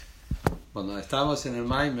Bueno, estamos en el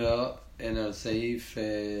Maimer, en el Seif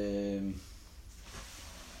Hei.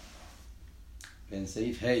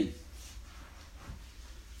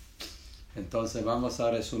 Entonces vamos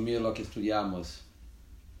a resumir lo que estudiamos.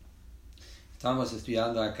 Estamos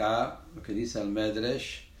estudiando acá lo que dice el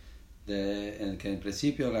Medrash, en que en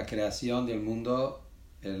principio la creación del mundo,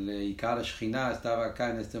 el Ikar Shekhinah estaba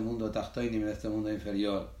acá en este mundo Tachtonim, en este mundo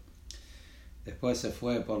inferior. Después se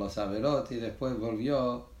fue por los Averot y después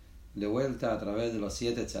volvió de vuelta a través de los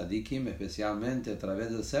 7 tzadikim, especialmente a través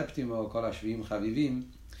del séptimo, Kol Hashvim Havivim.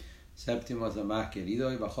 Séptimo es el más querido,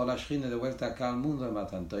 y bajó la Shekhinah de vuelta acá al mundo de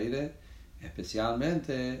Matan Torah,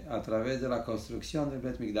 especialmente a través de la construcción del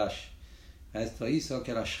Bet Mikdash. Esto hizo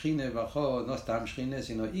que la Shekhinah bajó, no Stam Shekhinah,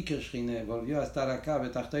 sino Iker Shekhinah, volvió a estar acá,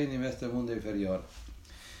 Betachtonim, en este mundo inferior.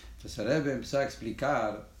 Entonces el Rebbe empezó a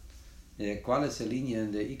explicar cuál es el línea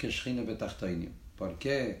de Iker Shekhinah Betachtonim. ¿Por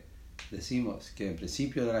qué decimos que en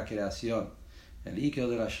principio de la creación, el Iker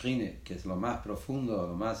de la Shekhinah, que es lo más profundo,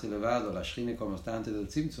 lo más elevado, la Shekhinah como está antes del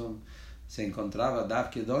Tzimtzum, se encontraba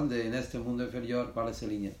Davke donde en este mundo inferior? ¿Cuál es el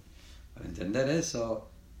línea? Para entender eso,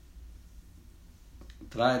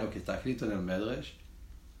 trae lo que está escrito en el Medrash,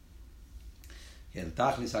 que el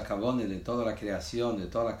Tachlis Hakavone de toda la creación, de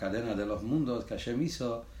toda la cadena de los mundos que Hashem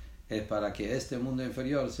hizo, es para que este mundo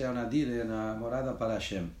inferior sea una dire, una morada para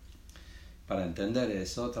Hashem. Para entender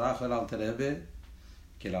eso, trajo el Alter Rebbe,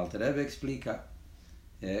 que el Alter Rebbe explica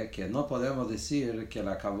que no podemos decir que el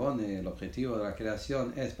Hakavone, el objetivo de la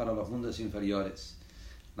creación, es para los mundos inferiores.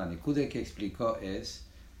 La nekude que explicó es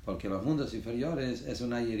porque los mundos inferiores es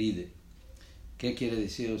una yeride. ¿Qué quiere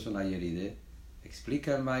decir es una yeride?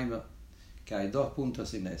 Explica el Maimon que hay dos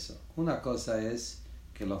puntos en eso. Una cosa es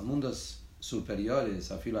que los mundos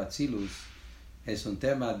superiores, Afilo Atzilus, es un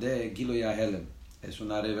tema de Giluy HaHelem, es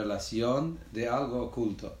una revelación de algo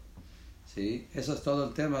oculto. ¿Sí? Eso es todo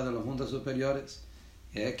el tema de los mundos superiores,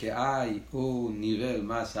 que hay un nivel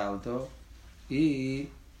más alto y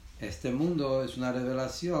este mundo es una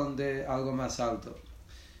revelación de algo más alto.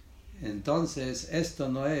 Entonces, esto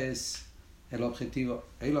no es el objetivo.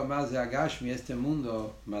 Y lo más de Agashmi, este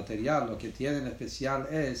mundo material, lo que tiene en especial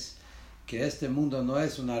es que este mundo no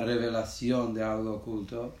es una revelación de algo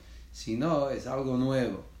oculto, sino es algo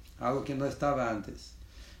nuevo, algo que no estaba antes.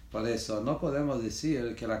 Por eso no podemos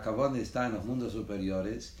decir que la Kavod está en los mundos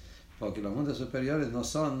superiores, porque los mundos superiores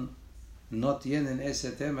no tienen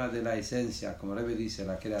ese tema de la esencia, como Rebbe dice,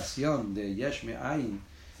 la creación de Yesh Me'ayin,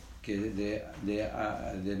 que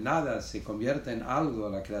de nada se convierte en algo,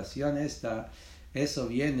 la creación eso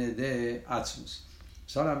viene de Atzmus.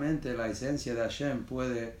 Solamente la esencia de Hashem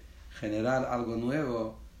puede generar algo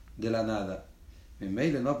nuevo de la nada. En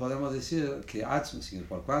medio no podemos decir que Atzmus, sino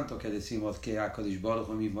por cuanto que decimos que HaKadosh Baruj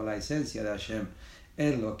Hu mismo, la esencia de Hashem,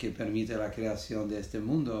 es lo que permite la creación de este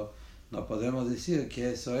mundo. No podemos decir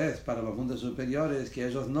que eso es para los mundos superiores, que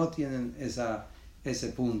ellos no tienen ese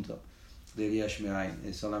punto de Yesh Me'ayin,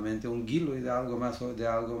 es solamente un gilui de algo más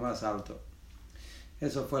alto.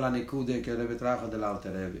 Eso fue la nekude que el Rebbe trajo del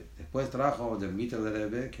Alter Rebbe. Después trajo del Mitra de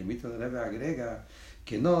Rebbe, que el Mitra de Rebbe agrega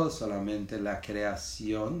que no solamente la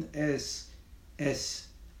creación es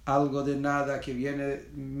algo de nada que viene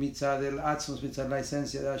mitzad del Atzmus, mitzad la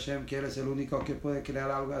esencia de Hashem, que Él es el único que puede crear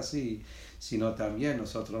algo así, sino también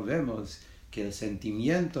nosotros vemos que el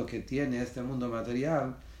sentimiento que tiene este mundo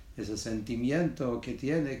material es el sentimiento que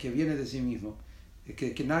viene de sí mismo,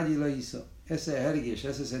 que nadie lo hizo. Ese hergish,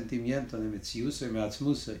 ese sentimiento de Metziusay y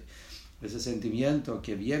Me'atzmusay, ese sentimiento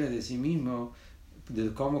que viene de sí mismo,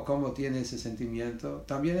 de cómo tiene ese sentimiento,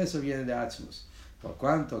 también eso viene de Atzmus. Por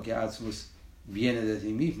cuanto que Atzmus viene de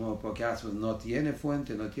sí mismo, porque Atzmus no tiene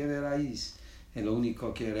fuente, no tiene raíz, es lo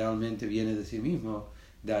único que realmente viene de sí mismo,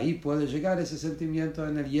 de ahí puede llegar ese sentimiento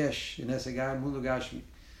en el Yesh, en ese mundo Gashmi.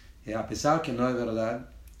 A pesar que no es verdad,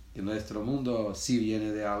 que nuestro mundo sí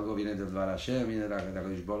viene de algo, viene del Dvar Hashem, viene de la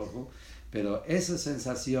HaKadosh Baruj Hu, pero esa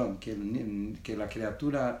sensación que la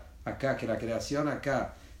criatura acá, que la creación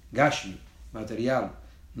acá, Gashmi, material,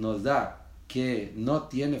 nos da, que no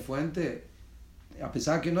tiene fuente, a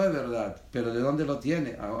pesar que no es verdad, pero ¿de dónde lo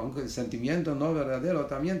tiene? Aunque el sentimiento no verdadero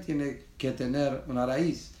también tiene que tener una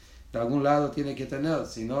raíz, de algún lado tiene que tener,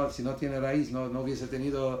 si no tiene raíz, no hubiese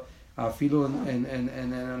tenido afilo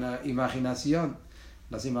en la imaginación.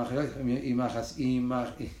 Las ¿cómo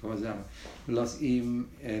se llama? Los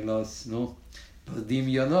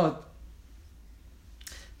dimyonot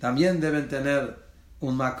también deben tener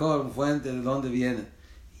un makor, un fuente de dónde viene.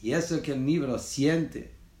 Y eso que el libro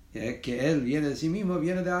siente, que él viene de sí mismo,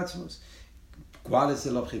 viene de Atzmus. ¿Cuál es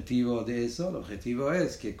el objetivo de eso? El objetivo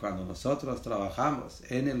es que cuando nosotros trabajamos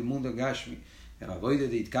en el mundo Gashmi, en la voide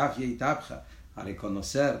de Itkafia y Tapja, a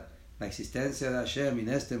reconocer la existencia de Hashem en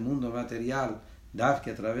este mundo material, que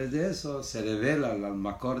a través de eso se revela al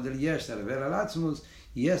Makor del Yesh, se revela al Atzmus,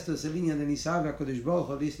 y esto es el línea de Nisav, HaKadosh Baruch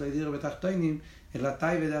Hu, L'Isleidir Betachtoinim, en la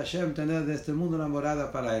taive de Hashem, tener de este mundo una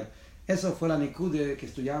morada para él. Eso fue la Nikude que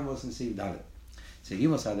estudiamos en Sif Dalet.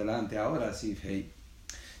 Seguimos adelante ahora, Sif Hei.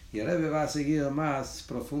 Y el Rebbe va a seguir más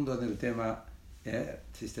profundo en el tema.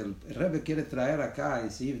 El Rebbe quiere traer acá en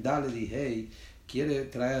Sif Dalet y Hei, quiere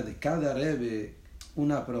traer de cada Rebbe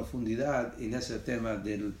una profundidad en ese tema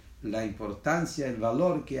de la importancia, el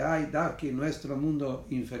valor que hay aquí en nuestro mundo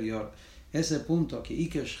inferior. Ese punto que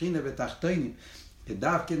Iker Shchine Betachtoinim, que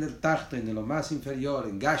Davke en el Tachtoin, en lo más inferior,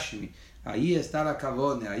 en Gashmi, ahí está la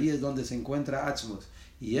Kavone, ahí es donde se encuentra Atzmos.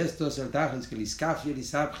 Y esto es el Tachlis, que el Iskaf y el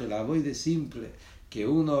Isabje, la voy de simple, que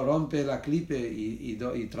uno rompe la clipe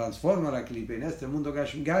y transforma la clipe en este mundo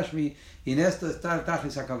Gashmi, y en esto está el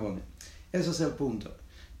Tachlis Akavone. Eso es el punto.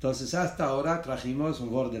 Entonces hasta ahora trajimos un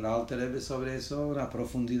word del Alter Rebbe sobre eso, una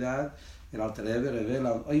profundidad. El Alter Rebbe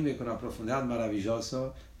revela hoy con una profundidad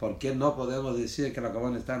maravillosa. ¿Por qué no podemos decir que la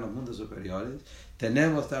Kavone está en los mundos superiores?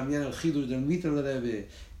 Tenemos también el Hidush del Mitra del Rebbe,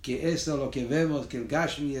 que eso es lo que vemos, que el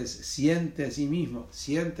Gashmi siente a sí mismo,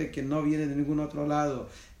 siente que no viene de ningún otro lado.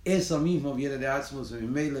 Eso mismo viene de Atzmus, y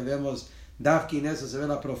le vemos, Davki en eso se ve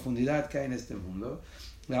la profundidad que hay en este mundo.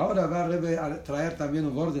 Y ahora va a traer también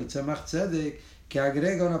un word del Tzemach Tzedek que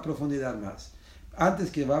agrega una profundidad más.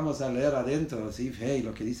 Antes que vamos a leer adentro, Sif Hei,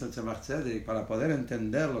 lo que dice el Tzemach Tzedek, para poder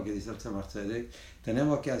entender lo que dice el Tzemach Tzedek,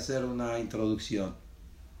 tenemos que hacer una introducción.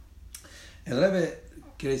 El Rebbe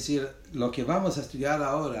quiere decir, lo que vamos a estudiar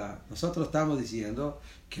ahora, nosotros estamos diciendo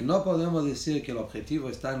que no podemos decir que el objetivo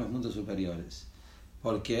está en los mundos superiores.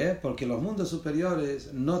 ¿Por qué? Porque los mundos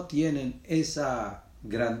superiores no tienen esa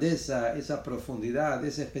grandeza, esa profundidad,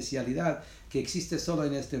 esa especialidad que existe solo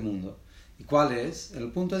en este mundo. ¿Y cuál es?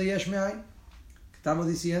 El punto de Yesh Me'ayin. Estamos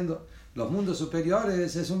diciendo, los mundos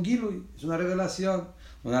superiores es un Gilui, es una revelación.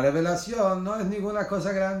 Una revelación no es ninguna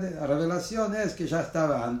cosa grande. La revelación es que ya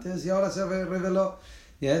estaba antes y ahora se reveló.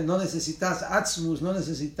 No necesitas Atzmus, no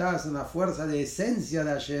necesitas una fuerza de esencia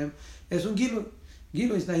de Hashem. Es un Gilui.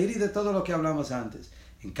 Gilui es Nahiri de todo lo que hablamos antes.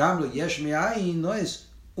 En cambio, Yesh Me'ayin no es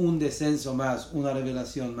un descenso más, una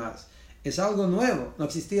revelación más. Es algo nuevo, no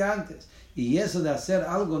existía antes. Y eso de hacer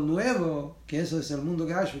algo nuevo, que eso es el mundo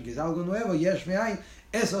Gashmi, que es algo nuevo, Yesh Me'ayin,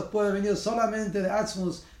 eso puede venir solamente de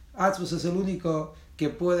Atzmus. Atzmus es el único que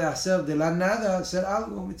puede hacer de la nada, hacer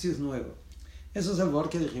algo nuevo. Eso es el word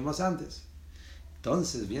que dijimos antes.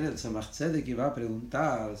 Entonces viene el Tzemach Tzedek y va a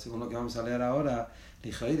preguntar, según lo que vamos a leer ahora,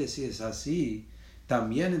 si es así,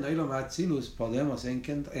 también en Oilom Atzilus podemos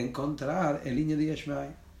encontrar el línea de Yesh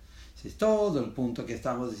Me'ayin. Si todo el punto que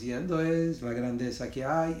estamos diciendo es la grandeza que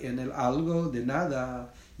hay en el algo de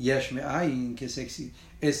nada, Yesh Me'ayin, que es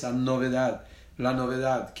esa novedad, la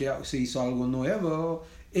novedad que se hizo algo nuevo,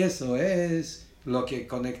 eso es lo que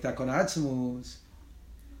conecta con Atzmus.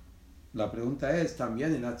 La pregunta es,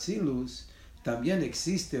 también en Atzilus, también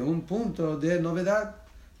existe un punto de novedad.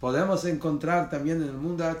 Podemos encontrar también en el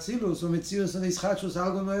mundo de Atzilus un Metzius de Ischachus,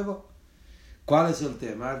 algo nuevo. ¿Cuál es el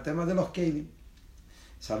tema? El tema de los Kelim.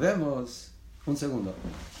 Sabemos, un segundo.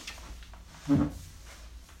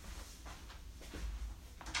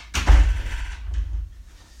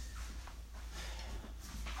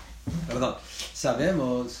 Perdón.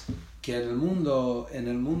 Sabemos que en el mundo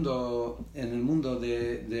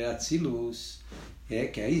de Atzilus,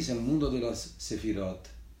 que ahí es el mundo de los Sefirot,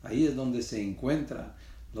 ahí es donde se encuentran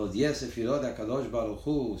los 10 Sefirot de Akadosh Baruch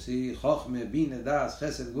Hu, ¿sí? Chochme, Bine, Das,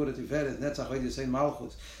 Chesed, Gure, Tiferet, Netzach, Hod, Yosei,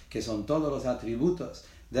 Malchus, que son todos los atributos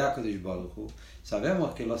de Akadosh Baruch Hu.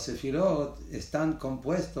 Sabemos que los Sefirot están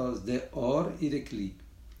compuestos de Or y de Kli.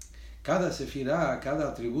 Cada Sefirah, cada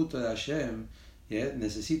atributo de Hashem,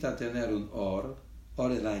 necesita tener un Or.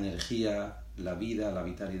 Or es la energía, la vida, la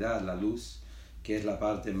vitalidad, la luz, que es la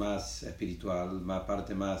parte más espiritual, la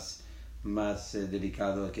parte más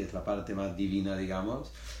delicada, que es la parte más divina,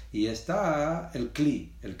 digamos. Y está el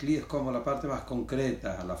Kli. El Kli es como la parte más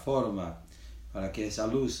concreta, la forma, para que esa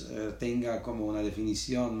luz tenga como una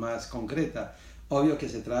definición más concreta. Obvio que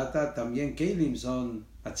se trata también, Kelim son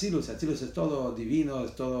Atzilus. Atzilus es todo divino,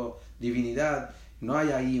 es todo divinidad. No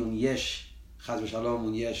hay ahí un Yesh, Chas v'Shalom,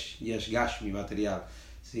 un Yesh Gashmi material,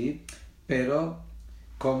 ¿sí? Pero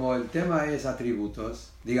como el tema es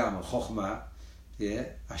atributos, digamos, Chochma,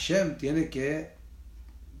 Hashem tiene que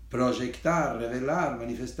proyectar, revelar,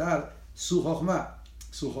 manifestar su Chochma.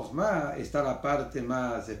 Su Chochma está la parte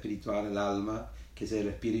más espiritual, el alma, que es el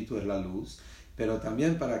espíritu, es la luz, pero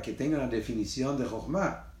también para que tenga una definición de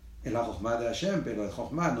Chochma. Es la Chochma de Hashem, pero el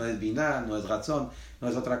Chochma no es Binah, no es Ratzon, no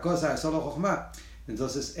es otra cosa, es solo Chochma.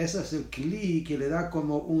 Entonces, ese es el kli que le da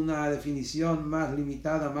como una definición más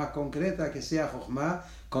limitada, más concreta, que sea Jochma,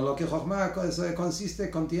 con lo que Jochma consiste,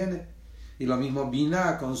 contiene. Y lo mismo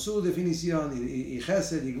Binah con su definición, y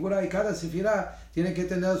Gesed, y Gvura, y cada sefirá tiene que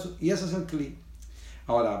tener y eso es el kli.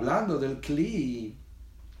 Ahora, hablando del kli,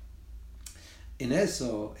 en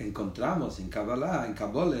eso encontramos, en Kabbalah, en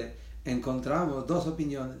Kabole, encontramos dos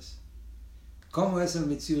opiniones. ¿Cómo es el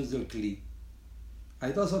Metzius del kli?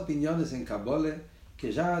 Hay dos opiniones en Kabole,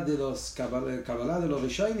 que ya de los Kabbalah de los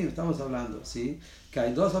Rishonim estamos hablando, ¿sí? Que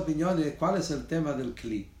hay dos opiniones. ¿Cuál es el tema del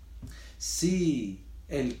kli? Si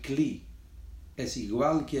el kli es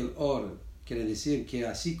igual que el or, quiere decir que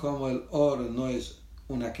así como el or no es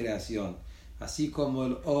una creación, así como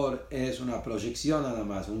el or es una proyección nada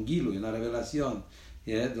más, un gilu, una revelación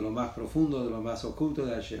de lo más profundo, de lo más oculto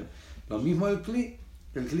de Hashem, lo mismo el kli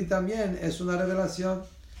también es una revelación,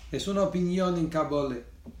 es una opinión en Kabole.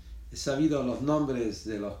 He sabido los nombres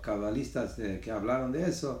de los cabalistas que hablaron de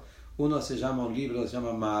eso. Uno se llama, un libro se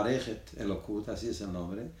llama Ma'arechet Elokut, así es el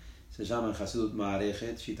nombre. Se llama en Hasidut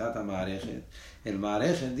Ma'arechet, Shitata Ma'arechet. El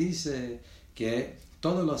Ma'arechet dice que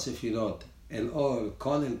todos los sefirot, el or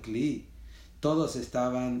con el kli, todos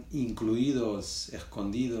estaban incluidos,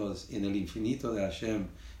 escondidos en el infinito de Hashem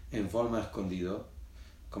en forma escondido,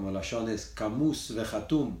 como la shon es kamus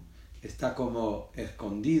vejatum, está como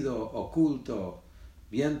escondido, oculto,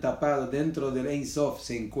 bien tapado dentro del Ein Sof,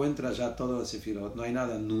 se encuentra ya todo el sefirot, no hay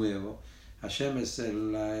nada nuevo. Hashem es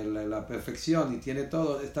la perfección y tiene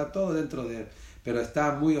todo, está todo dentro de él, pero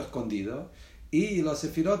está muy escondido. Y los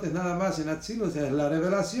sefirot es nada más en Atzilus, es la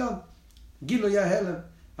revelación. Gilui HaHelem,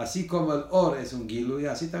 así como el or es un Gilui,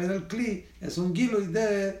 así también el Kli es un Gilui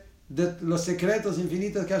de los secretos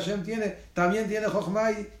infinitos que Hashem tiene, también tiene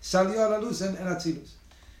Jochma y salió a la luz en Atzilus.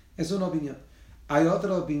 Es una opinión. Hay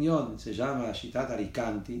otra opinión, se llama Shitat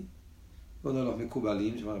Arikanti, uno de los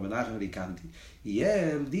Mekubalim, se llama Menachem Arikanti, y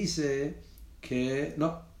él dice que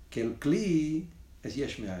no, que el Kli es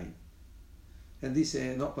Yesh Me'ayin. Él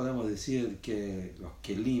dice, no podemos decir que los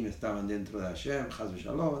Kelim estaban dentro de Hashem, Chas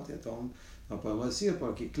v'Shalom, no podemos decir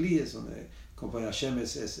porque Kli es como Hashem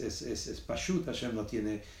es Pashut, Hashem no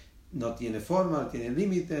tiene forma, no tiene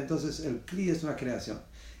límite, entonces el Kli es una creación.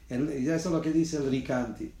 Y eso es lo que dice el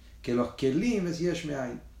Rikanti, que los Kelim es Yesh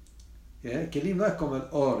Me'ayin. Kelim no es como el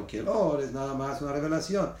Or, que el Or es nada más una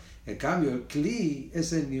revelación. En cambio, el Kli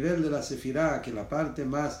es el nivel de la Sefirá, que la parte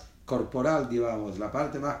más corporal, digamos, la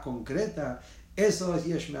parte más concreta, eso es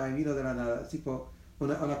Yesh Me'ayin, vino de la nada, tipo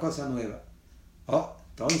una cosa nueva.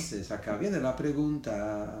 Entonces, acá viene la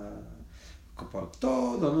pregunta, por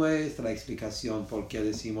toda nuestra explicación, por qué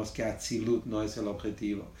decimos que Atzilut no es el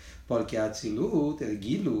objetivo. Porque Atzilut es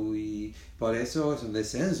Gilu, y por eso es un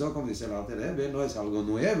descenso, como dice el Alter Rebbe, no es algo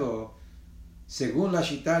nuevo. Según la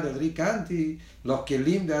Shita del Rikanti, los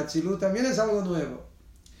Kelim de Atzilut también es algo nuevo.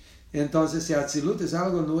 Entonces, si Atzilut es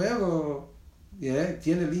algo nuevo,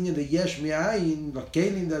 tiene línea de Yesh Me'ayin, los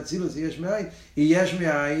Kelim de Atzilut es Yesh Me'ayin, y Yesh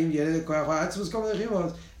Me'ayin viene de Koach HaAtzilus, como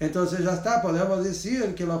dijimos. Entonces ya está, podemos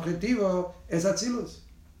decir que el objetivo es Atzilus.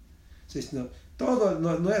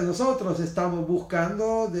 Nosotros estamos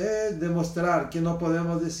buscando demostrar que no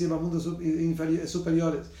podemos decir los mundos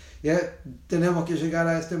superiores. Tenemos que llegar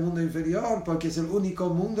a este mundo inferior porque es el único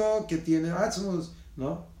mundo que tiene Atzmus,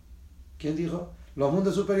 ¿no? ¿Quién dijo? Los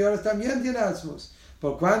mundos superiores también tienen Atzmus.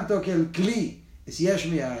 Por cuanto que el Kli es Yesh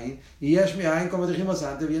Me'ayin, y Yesh Me'ayin, como dijimos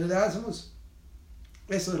antes, viene de Atzmus.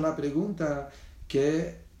 Esa es la pregunta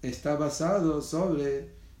que está basado sobre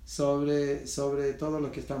todo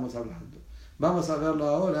lo que estamos hablando. Vamos a verlo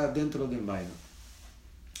ahora dentro del Maimon.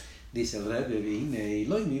 Dice el Rebbe, והנה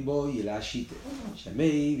לא מבו ילה השיטה,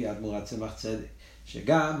 שמי ואדמו"ר צמח צדק,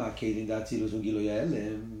 שגם הכלים דאצילוס וגילוי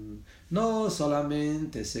ההלם, no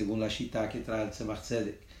solamente según la shita que trae el Tzemach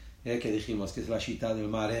Tzedek, que dijimos que es la shita del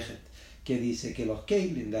Ma'arechet, que dice que los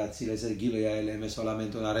Keilim de Atzilus, el Gilui HaElem, es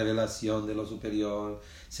solamente una revelación de lo superior.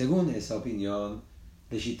 Según esa opinión,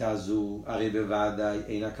 de Shita Zu, Ari Bevadai,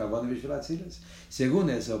 Eina Kavon Vishvil Atzilus. Según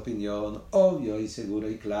esa opinión, obvio y seguro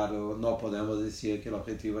y claro, no podemos decir que el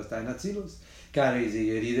objetivo está en Atzilus.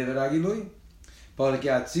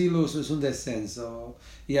 Porque Atzilus es un descenso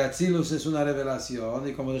y Atzilus es una revelación,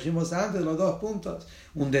 y como dijimos antes, los dos puntos,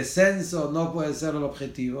 un descenso no puede ser el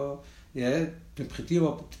objetivo. El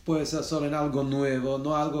objetivo puede ser solo en algo nuevo,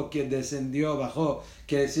 no algo que descendió, bajó,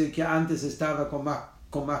 quiere decir que antes estaba con más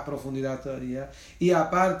con más profundidad todavía. Y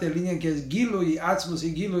aparte el línea que es Gilui, Atzmus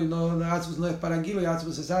y Gilui, Atzmus no es para Gilui,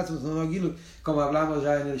 Atzmus es Atzmus, no Gilui, como hablamos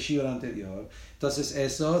ya en el shiur anterior. Entonces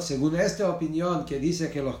eso, según esta opinión que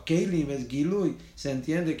dice que los Keilim es Gilui, se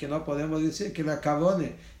entiende que no podemos decir que la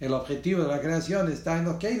Kavone, el objetivo de la creación está en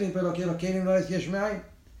los Keilim, pero que los Keilim no es Yesh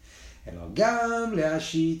Me'ayin. Pero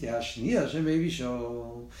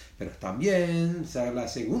también la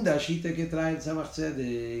segunda shita que trae el Tzemach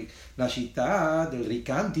Tzedek, la shita del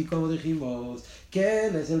Rikanti, como dijimos, que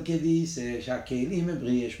él es el que dice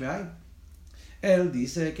él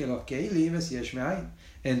dice que los Keilim es Yesh Me'ayin.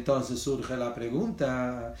 Entonces surge la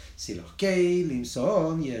pregunta, si los Keilim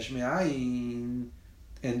son Yesh Me'ayin,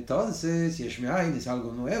 entonces Yesh Me'ayin es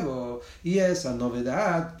algo nuevo, y esa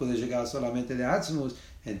novedad puede llegar solamente de Atzmus.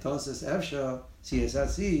 Entonces, si es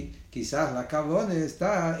así, quizás la Kavone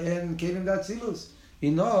está en Keilim de Atzilus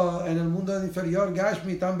y no en el mundo inferior,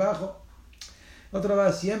 Gashmi, tan bajo. Otra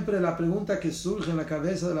vez, siempre la pregunta que surge en la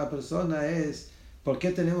cabeza de la persona es, ¿por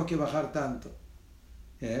qué tenemos que bajar tanto?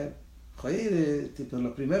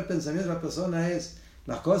 Los primeros pensamientos de la persona es,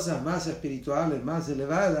 las cosas más espirituales, más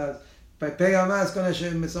elevadas, pega más con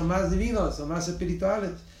Hashem, son más divinos, son más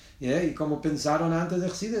espirituales. Y como pensaron antes de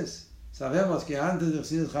Chassidus. Sabemos que antes de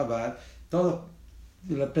Chassidus Chabad, todo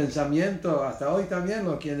el pensamiento, hasta hoy también,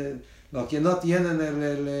 los que no tienen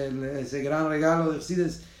ese gran regalo de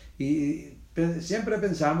Chassidus, y siempre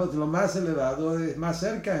pensamos lo más elevado es más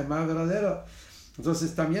cerca, es más verdadero.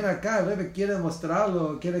 Entonces también acá el Rebbe quiere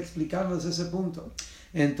mostrarlo, quiere explicarnos ese punto.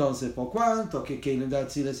 Entonces, por cuanto que Keilim de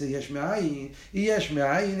Atzilus es Yesh Me'ayin, y Yesh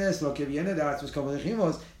Me'ayin es lo que viene de Atzilus, como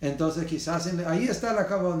dijimos, entonces quizás ahí está la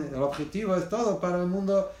Kavone. El objetivo es todo para el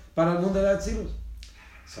mundo de Atzilus.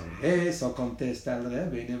 Sobre eso contesta el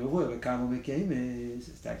Rebbe,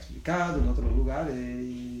 está explicado en otros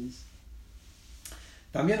lugares.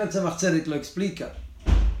 También el Tzemach Tzedek lo explica,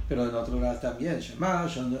 pero en otro lugar también, Shema,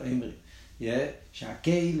 Shon Emri.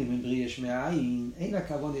 שהכלים הם בריא יש מאין, אין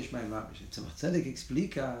הכוון יש מאין ממש. Tzemach Tzedek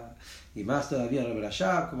explica, y más todavía el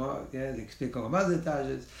Rashab, como explica con más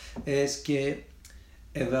detalles, es que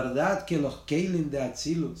es verdad que los Keilim de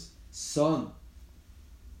Atzilus son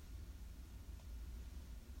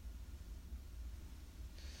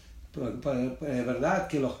es verdad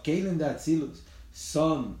que los Keilim de Atzilus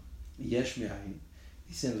son Yesh Me'ayin.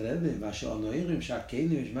 Dice el Rebbe,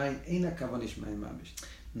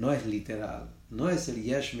 no es literal, no es el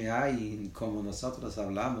Yesh Me'ayin como nosotros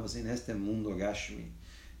hablamos en este mundo Gashmi,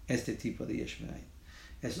 este tipo de Yesh Me'ayin.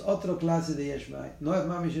 Es otra clase de Yesh Me'ayin, no es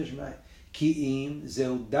Mamish Yesh Me'ayin. Ki'im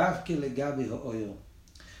zeu davke legabe ha'oyer.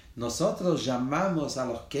 Nosotros llamamos a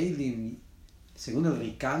los Keilim, según el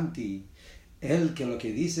Rikanti, él que lo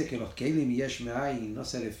que dice que los Keilim Yesh Me'ayin no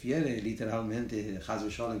se refiere literalmente Chas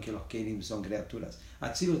v'Sholem que los Keilim son criaturas.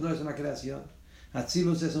 Atzilus no es una creación.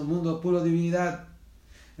 Atzilus es un mundo puro divinidad.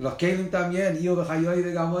 Los Keilim también, Yo Bechayoy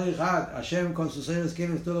Vegamoy Had, Hashem con sus seres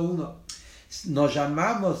Keilim es todo uno. Nos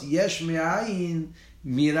llamamos Yesh Me'ayin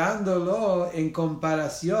mirándolo en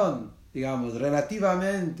comparación, digamos,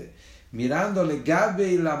 relativamente, mirándole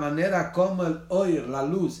Gabe y la manera como el oir, la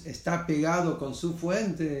luz, está pegado con su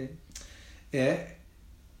fuente.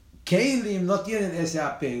 Keilim no tienen ese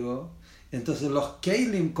apego, entonces los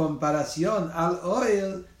Keilim comparación al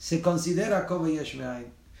oil se considera como Yesh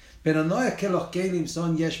Me'ayin, pero no es que los Keilim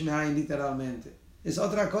son Yesh Me'ayin literalmente, es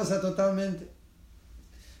otra cosa totalmente.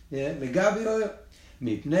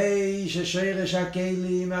 Mipnei shesheresh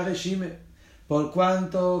hakeilim areshime, por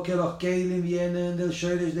cuanto que los Keilim vienen del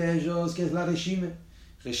sheresh de ellos, que es la reshime.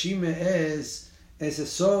 Reshime es ese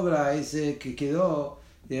sobra, ese que quedó,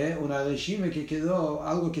 una reshime que quedó,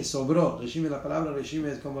 algo que sobró. Reshime, la palabra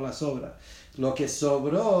reshime es como la sobra, lo que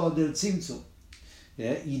sobró del tzimtzum.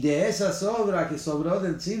 Y de esa sobra que sobró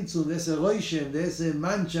del tzimtzum, de ese roishem, de esa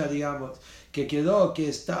mancha, digamos, que quedó, que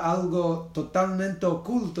está algo totalmente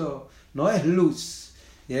oculto, no es luz,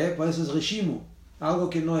 por eso es reshimu, algo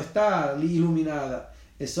que no está iluminada,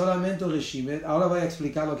 es solamente reshime. Ahora voy a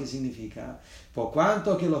explicar lo que significa. Por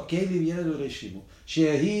cuanto que los Keilim vienen del reshimu,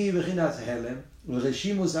 shehi bechinas helem, el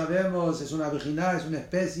reshimu sabemos es una vejina, es una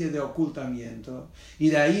especie de ocultamiento, y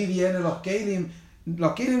de ahí vienen los Keilim.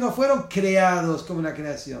 Los Keilim no fueron creados como una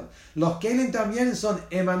creación, los Keilim también son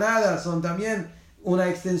emanadas, son también una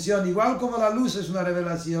extensión, igual como la luz es una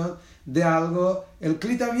revelación de algo, el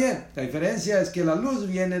Kli también. La diferencia es que la luz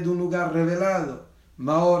viene de un lugar revelado,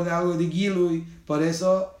 Maor, de algo de Gilui, por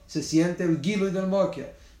eso se siente el Gilui del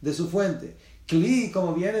Mokia, de su fuente. Kli,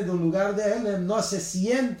 como viene de un lugar de él, no se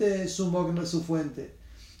siente su fuente.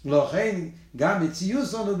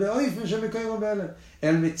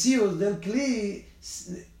 El Metzius del Kli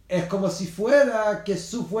es como si fuera que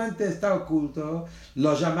su fuente está oculto.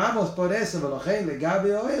 Lo llamamos por eso,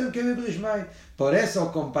 por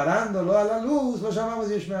eso, comparándolo a la luz, lo llamamos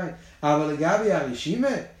Yeshmai.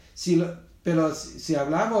 Pero si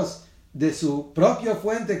hablamos de su propia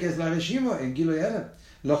fuente, que es la Reshimo, en Gilo Yerem,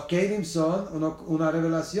 los Kelim son una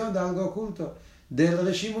revelación de algo oculto, del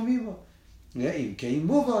Reshimo mismo.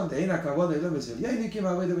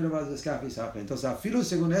 Entonces, afilo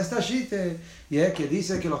según esta shite, que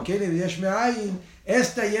dice que los Kelim Yesh Me'ayin,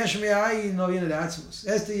 este Yesh Me'ayin no viene de Atzmus,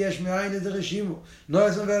 este Yesh Me'ayin es de Reshimo, no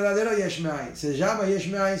es un verdadero Yesh Me'ayin, se llama Yesh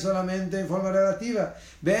Me'ayin solamente en forma relativa.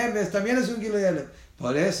 También es un Gilo Yerem.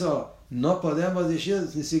 Por eso no podemos decir,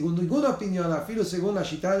 según ninguna opinión, afilo según la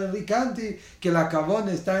shita del Rikanti, que la Kavon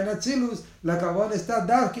está en Atzilus, la Kavon está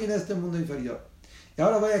Darki en este mundo inferior. Y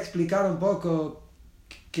ahora voy a explicar un poco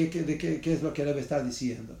qué es lo que Rebbe está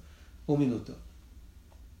diciendo. Un minuto.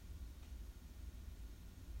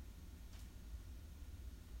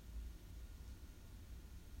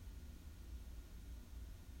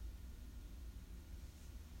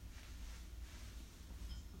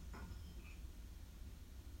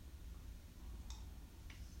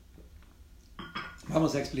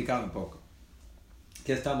 Vamos a explicar un poco.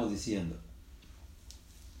 ¿Qué estamos diciendo?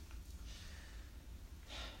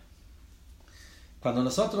 Cuando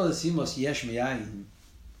nosotros decimos Yesh Me'ayin,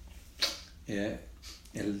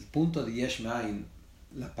 el punto de Yesh Me'ayin,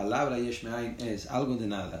 la palabra Yesh Me'ayin es algo de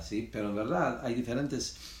nada, ¿sí? Pero en verdad hay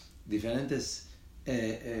diferentes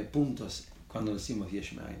puntos cuando decimos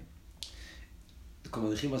Yesh Me'ayin.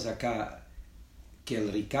 Como dijimos acá, que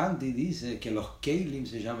el Rikanti dice que los Keilim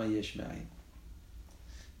se llaman Yesh Me'ayin.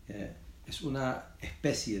 Es una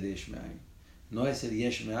especie de Yesh Me'ayin. No es el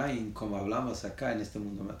Yesh Me'ayin como hablamos acá en este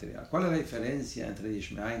mundo material. ¿Cuál es la diferencia entre el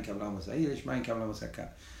Yesh Me'ayin que hablamos ahí y el Yesh Me'ayin que hablamos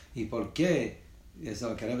acá? ¿Y por qué? Eso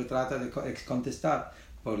es lo que Rebbe trata de contestar.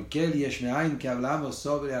 ¿Por qué el Yesh Me'ayin que hablamos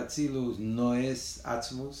sobre Atzilus no es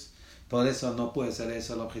Atzmus? Por eso no puede ser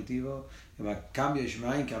eso el objetivo. En cambio, el Yesh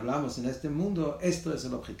Me'ayin que hablamos en este mundo, esto es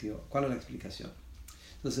el objetivo. ¿Cuál es la explicación?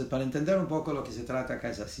 Entonces, para entender un poco lo que se trata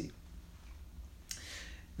acá es así.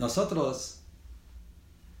 Nosotros...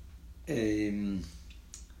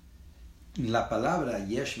 la palabra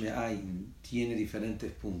Yesh Me'ayin tiene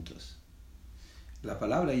diferentes puntos. La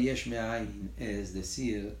palabra Yesh Me'ayin es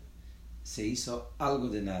decir, se hizo algo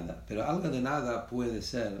de nada, pero algo de nada puede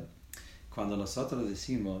ser cuando nosotros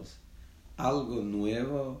decimos algo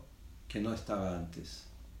nuevo que no estaba antes.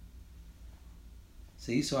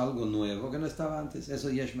 Se hizo algo nuevo que no estaba antes, eso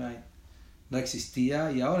es Yesh Me'ayin. No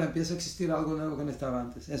existía y ahora empieza a existir algo nuevo que no estaba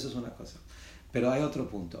antes, eso es una cosa. Pero hay otro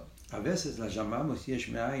punto. A veces la llamamos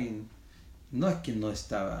Yesh Me'ayin, no es que no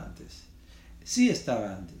estaba antes. Sí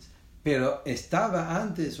estaba antes, pero estaba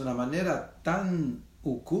antes de una manera tan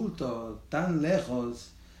oculto, tan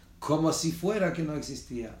lejos, como si fuera que no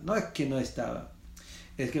existía. No es que no estaba.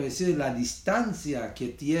 Es que decir, la distancia que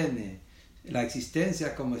tiene la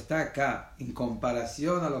existencia como está acá, en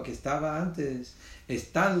comparación a lo que estaba antes,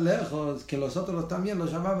 es tan lejos que nosotros también lo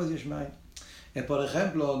llamamos Yesh Me'ayin. Por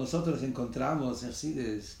ejemplo, nosotros encontramos en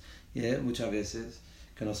Siddes muchas veces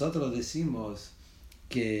que nosotros decimos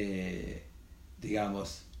que,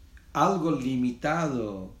 digamos, algo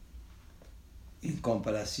limitado en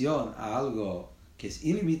comparación a algo que es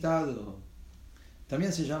ilimitado,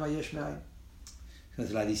 también se llama Yesh Me'ayin.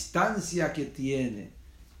 Entonces, la distancia que tiene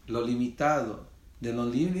lo limitado de lo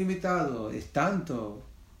ilimitado es tanto,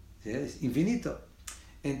 es infinito.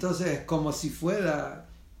 Entonces, es como si fuera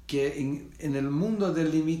que en el mundo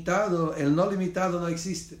del limitado, el no limitado no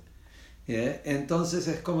existe. Entonces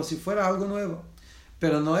es como si fuera algo nuevo.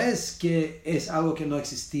 Pero no es que es algo que no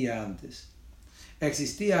existía antes.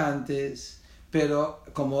 Existía antes, pero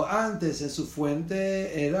como antes en su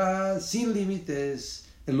fuente era sin límites.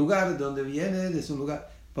 El lugar donde viene es un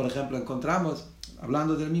lugar. Por ejemplo, encontramos,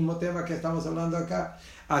 hablando del mismo tema que estamos hablando acá,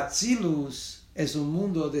 Atzilus es un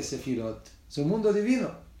mundo de Sefirot. Es un mundo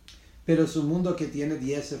divino. Pero es un mundo que tiene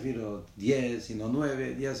 10 Sefirot, 10 y no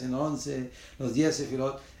 9, 10 y no 11, los 10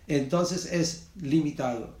 Sefirot, entonces es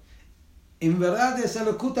limitado. En verdad es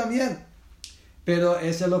Elokut también, pero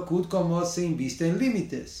es Elokut como se inviste en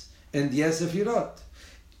límites, en 10 Sefirot.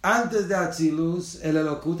 Antes de Atzilus, el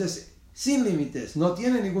Elokut es sin límites, no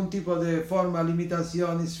tiene ningún tipo de forma,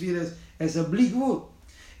 limitación, esferas, es el Bligvul.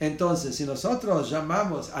 Entonces, si nosotros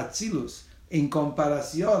llamamos Atzilus en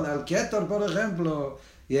comparación al Keter, por ejemplo,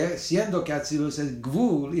 siendo que Atzilus es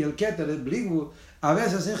Gvul y el Keter es Bligvul, a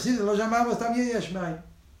veces en Chassidus lo llamamos también Yesh Me'ayin.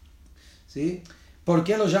 ¿Sí? ¿Por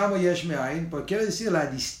qué lo llamo Yesh Me'ayin? Porque quiere decir la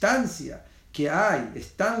distancia que hay,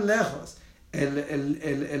 es tan lejos,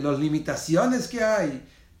 las limitaciones que hay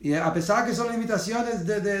Y a pesar que son limitaciones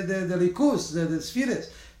de likus, de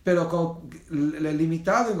sfires, pero con el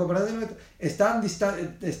limitado en comparación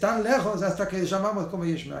están lejos hasta que llamamos como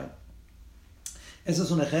Yesh Me'ayin. Eso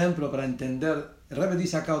es un ejemplo para entender. El Rebbe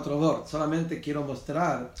dice acá otro word. Solamente quiero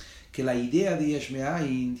mostrar que la idea de Yesh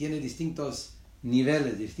Me'ayin tiene distintos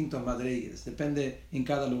niveles, distintos madreiges. Depende en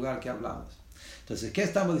cada lugar que hablamos. Entonces, ¿qué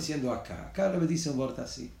estamos diciendo acá? Acá el Rebbe dice un word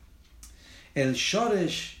así. El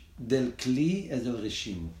shoresh del kli es del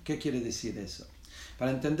reshimu. ¿Qué quiere decir eso?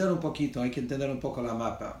 Para entender un poquito, hay que entender un poco la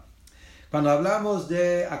mapa. Cuando hablamos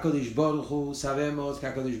de HaKadosh Baruch Hu, sabemos que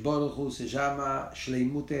HaKadosh Baruch Hu se llama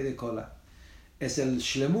Shleimute de Kola. Es el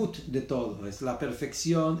Shlemut de todo, es la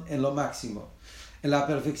perfección en lo máximo. En la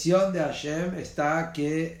perfección de Hashem está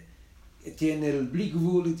que tiene el Bli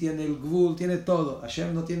Gvul y tiene el Gvul, tiene todo.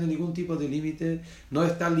 Hashem no tiene ningún tipo de límite, no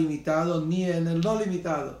está limitado ni en el no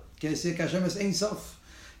limitado. Quiere decir que Hashem es Ein Sof.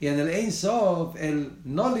 Y en el Ein Sof, el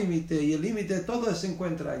no límite y el límite, todo se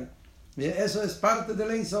encuentra ahí. Y eso es parte del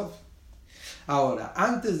Ein Sof. Ahora,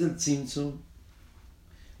 antes del Tzimtzum,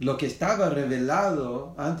 lo que estaba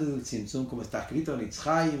revelado antes del Tzimtzum, como está escrito en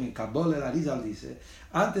Itzchaim, en Kabbalah, el Arizal dice,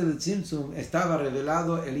 antes del Tzimtzum estaba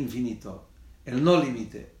revelado el infinito, el no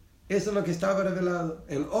límite. Eso es lo que estaba revelado.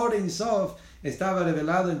 El Or Ein Sof estaba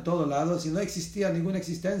revelado en todos lados y no existía ninguna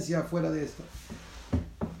existencia fuera de esto.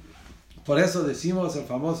 Por eso decimos el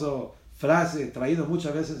famoso frase traído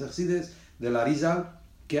muchas veces en Chassidus del Arizal,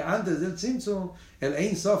 que antes del Tzimtzum el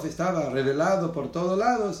Ein Sof estaba revelado por todos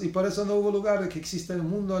lados y por eso no hubo lugar de que exista en el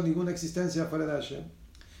mundo ninguna existencia fuera de Hashem.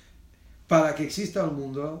 Para que exista el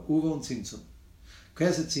mundo hubo un Tzimtzum. ¿Qué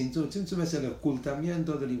es el Tzimtzum? El Tzimtzum es el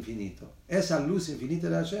ocultamiento del infinito. Esa luz infinita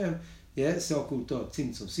de Hashem se ocultó,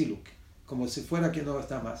 Tzimtzum, Siluk, como si fuera que no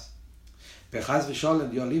está más. Pechaz v'sholem,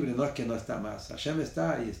 Dios libre, no es que no está más. Hashem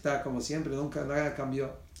está y está como siempre, nunca nada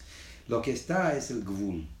cambió. Lo que está es el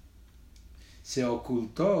Gvul. Se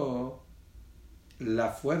ocultó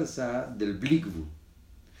la fuerza del Bli Gvul.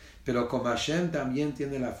 Pero como Hashem también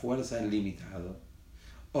tiene la fuerza ilimitada,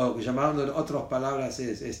 o llamándolo en otras palabras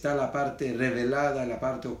está la parte revelada y la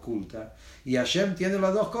parte oculta. Y Hashem tiene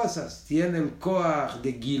las dos cosas. Tiene el Koach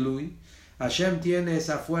de Gilui. Hashem tiene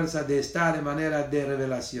esa fuerza de estar de manera de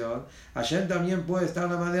revelación. Hashem también puede estar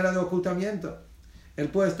de manera de ocultamiento. Él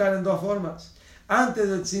puede estar en dos formas. Antes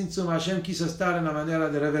del Tzimtzum, Hashem quiso estar en la manera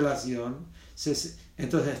de revelación.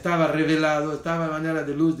 Entonces estaba revelado, estaba en manera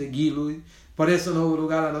de luz, de Gilui. Por eso no hubo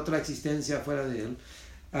lugar a otra existencia fuera de él.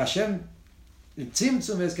 Hashem, el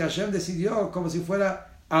Tzimtzum es que Hashem decidió como si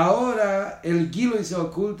fuera ahora el Gilui se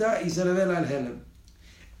oculta y se revela el Helem.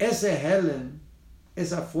 Ese Helem,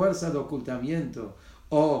 esa fuerza de ocultamiento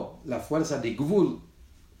o la fuerza de Gvul,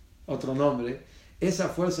 otro nombre, esa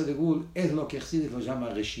fuerza de Gvul es lo que Chassidus lo llama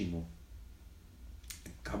Reshimu.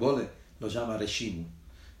 Kabbalah lo llama Reshimu.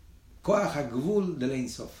 Koach HaGvul del Ein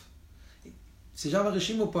Sof. Se llama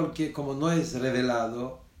Reshimu porque como no es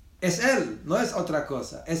revelado, es él, no es otra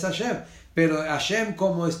cosa, es Hashem. Pero Hashem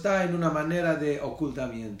como está en una manera de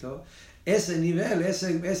ocultamiento, ese nivel, esa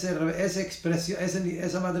expresión,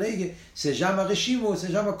 esa madreigue se llama Reshimu,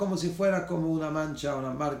 se llama como si fuera como una mancha,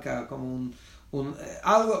 una marca, como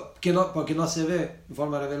algo que no, porque no se ve en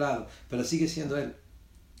forma revelada, pero sigue siendo él.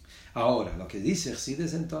 Ahora, lo que dice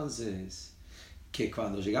Chassidus entonces, que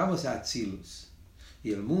cuando llegamos a Atzilus,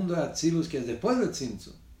 y el mundo de Atzilus que es después del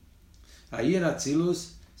Tzimtzum, ahí en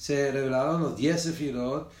Atzilus se revelaron los 10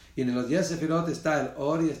 Sefirot, y en los 10 Sefirot está el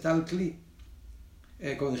Or y está el Kli.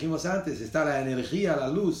 Como dijimos antes, está la energía, la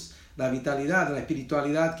luz, la vitalidad, la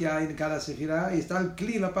espiritualidad que hay en cada Sefirah, y está el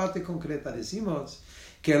Kli, la parte concreta. Decimos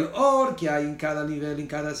que el Or que hay en cada nivel, en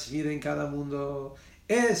cada Sefirah, en cada mundo,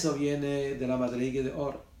 eso viene de la madreiga de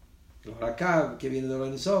Or. El Rakav, que viene de Or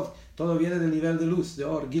Ein Sof, todo viene del nivel de luz, de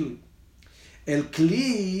Or, Gilui. El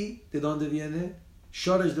Kli, ¿de dónde viene?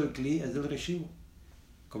 Shoresh del Kli es del Reshimu.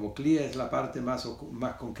 Como Kli es la parte más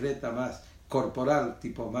concreta, más corporal,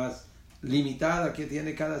 tipo más limitada que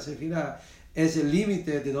tiene cada sefirá, es el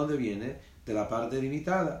límite de dónde viene, de la parte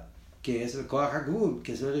limitada, que es el Koach HaGvul,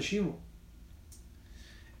 que es el Reshimu.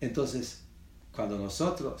 Entonces, cuando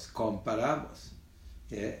nosotros comparamos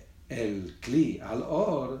el Kli al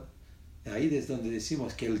Or, ahí es donde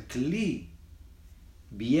decimos que el Kli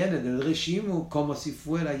viene del Reshimu como si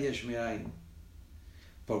fuera Yesh Me'ayin.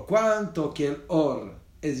 Por cuanto que el Or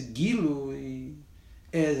es Gilui,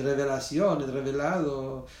 es revelación, es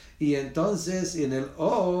revelado, y entonces en el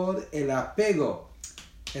Or el apego,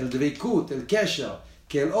 el Dveikut, el Kesher,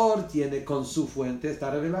 que el Or tiene con su fuente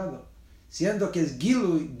está revelado. Siendo que es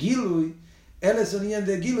Gilui, él es un niño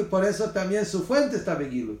de Gilui, por eso también su fuente está de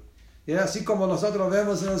Gilui. Y así como nosotros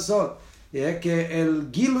vemos en el sol, que el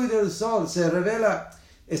Gilui del sol se revela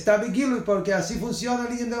está Begilui, porque así funciona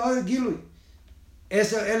el Inyan de hoy, Gilui. Él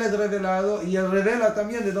es revelado y él revela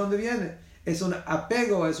también de dónde viene. Es un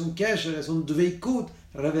apego, es un kesher, es un dveikut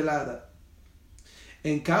revelada.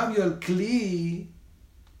 En cambio, el Kli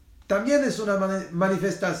también es una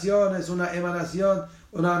manifestación, es una emanación,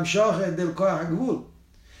 una amshoje del Koach HaGvul.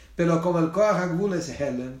 Pero como el Koach HaGvul es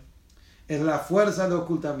Helem, es la fuerza de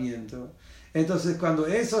ocultamiento, entonces cuando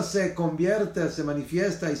eso se convierte, se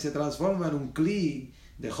manifiesta y se transforma en un Kli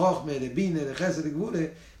de Chochme, de Bine, de Chesed, de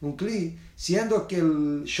Gvure, un Kli, siendo que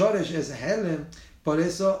el Shoresh es Helem, por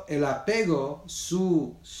eso el apego,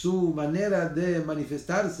 su manera de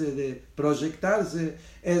manifestarse, de proyectarse,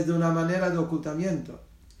 es de una manera de ocultamiento.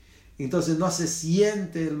 Entonces no se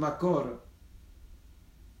siente el Makor.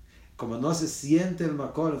 Como no se siente el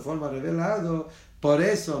Makor en forma revelada, por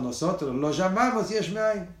eso nosotros lo llamamos Yesh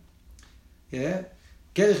Me'ayin.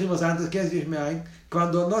 ¿Qué dijimos antes? ¿Qué es Yesh Me'ayin?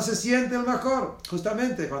 Cuando no se siente el Makor.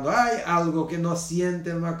 Justamente, cuando hay algo que no siente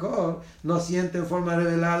el Makor, no siente en forma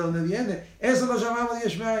revelada donde viene, eso lo llamamos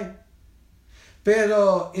Yesh Me'ayin.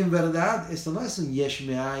 Pero en verdad, esto no es un Yesh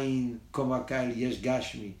Me'ayin como acá el Yesh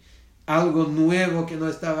Gashmi. Algo nuevo que no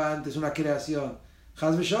estaba antes, una creación.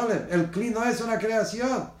 Chas v'sholem, el Kli no es una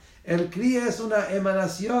creación. El Kli es una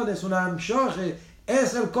emanación, es una amshoje,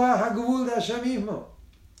 es el Koach HaGvul de Hashem mismo.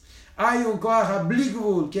 Hay un Koach HaBli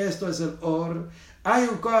Gvul, que esto es el Or. Hay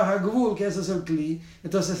un Koach HaGvul, que eso es el Kli.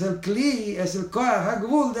 Entonces el Kli es el Koach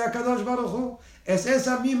HaGvul de HaKadosh Baruch Hu. Es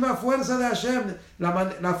esa misma fuerza de Hashem,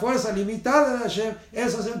 la fuerza limitada de Hashem,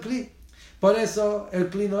 eso es el Kli. Por eso el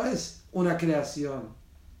Kli no es una creación.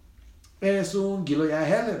 Es un Gilui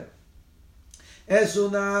HaHelem. Es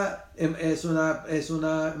una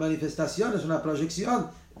manifestación, es una proyección,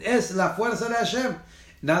 es la fuerza de Hashem.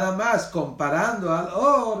 Nada más comparando al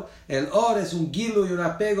Or, el Or es un Gilui, un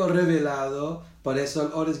apego revelado, por eso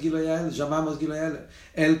el Or es Gilui HaHelem, llamamos Gilui HaHelem.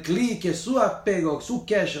 El Kli, que su apego, su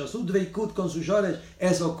kesher, su dveikut con su shoresh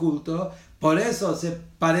es oculto, por eso se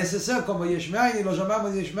parece ser como Yesh Me'ayin y lo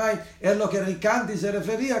llamamos Yesh Me'ayin. Es lo que Rikanti se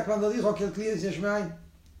refería cuando dijo que el Kli es Yesh Me'ayin.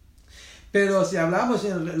 Pero si hablamos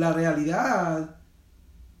en la realidad,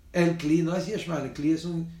 el Kli no es Yesh Me'ayin, el Kli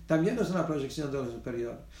también es una proyección de lo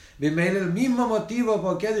superior. El mismo motivo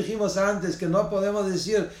por qué dijimos antes que no podemos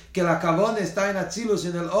decir que la Kavon está en Atzilus,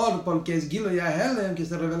 en el Or, porque es Gilui HaHelem, que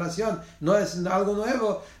es revelación, no es algo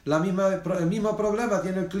nuevo. El mismo problema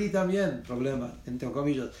tiene el Kli también, problema, entre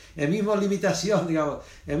comillas, la misma limitación, digamos,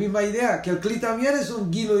 la misma idea, que el Kli también es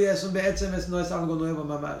un Gilui, es un Be'etzem, no es algo nuevo,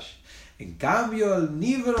 mamash. En cambio, el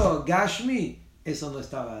Nivro Gashmi, eso no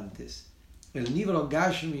estaba antes. El Nivro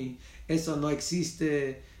Gashmi, eso no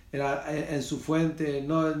existe en su fuente,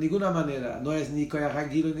 no de ninguna manera. No es ni Koach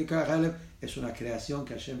HaGilui ni Koach HaHelem, es una creación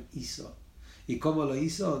que Hashem hizo. ¿Y cómo lo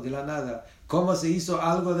hizo? De la nada. ¿Cómo se hizo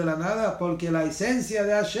algo de la nada? Porque la esencia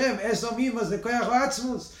de Hashem, eso mismo es de Koach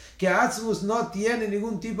Atzmus, que Atzmus no tiene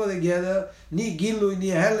ningún tipo de Geder, ni Gilui,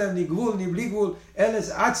 ni Helem, ni Gvul, ni Bli Gvul. Él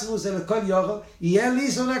es Atzmus, él es Kol Yochel, y él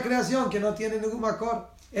hizo una creación que no tiene ningún Makor.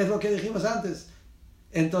 Es lo que dijimos antes.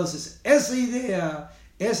 Entonces, esa idea,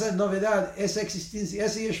 esa novedad, esa existencia,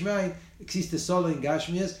 ese Yesh Me'ayin existe solo en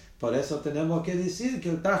Gashmias. Por eso tenemos que decir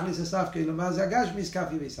que el Tachlis es Afka y lo más de Gashmi es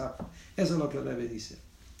Kafi Beisaf. Eso es lo que el Rebbe dice.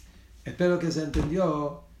 Espero que se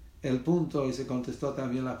entendió el punto y se contestó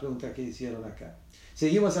también la pregunta que hicieron acá.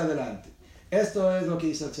 Seguimos adelante. Esto es lo que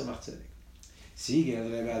dice el Tzemach Tzedek. Sigue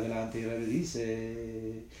el Rebbe adelante y el Rebbe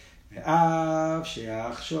dice: Av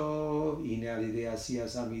she'achshov ine al idea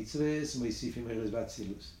asiyas hamitzvos moisifim eres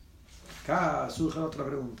batzilus. Acá surge otra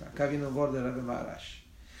pregunta. Acá viene un borde del Rebbe Maharash.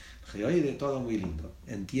 De todo muy lindo.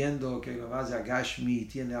 Entiendo que lo más de Gashmi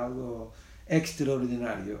tiene algo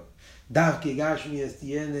extraordinario. Davke Gashmi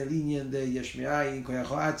tiene línea de Yesh Me'ayin,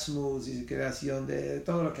 Koach Atzmus y creación de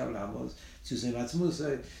todo lo que hablamos. Si usen Atzmus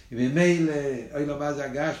y Memeile, hoy lo más de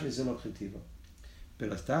Gashmi es el objetivo.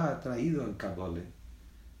 Pero está traído en Kabbalah,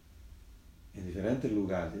 en diferentes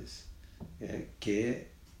lugares, que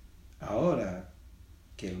ahora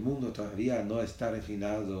que el mundo todavía no está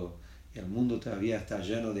refinado, el mundo todavía está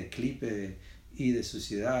lleno de clipe y de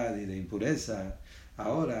suciedad y de impureza,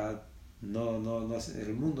 ahora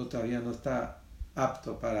el mundo todavía no está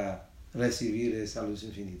apto para recibir esa luz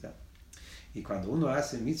infinita. Y cuando uno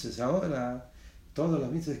hace mitzvahs ahora, todos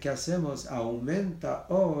los mitzvahs que hacemos aumenta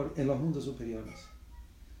Or en los mundos superiores.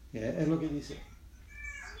 Es lo que dice.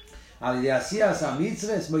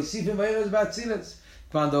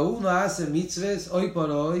 Cuando uno hace mitzvahs hoy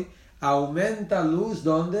por hoy, aumenta luz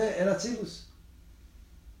donde en Atzilus.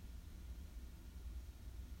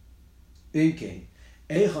 אם כן,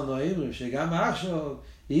 איך אנו אומרים שגם עכשיו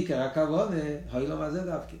עיקר הכוונה, היו לו מה זה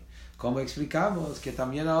דווקא. como explicamos que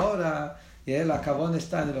también ahora la Kavon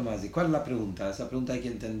está en lo más. ¿Y cuál es la pregunta? Esa pregunta hay que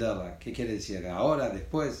entenderla. ¿Qué quiere decir? Ahora,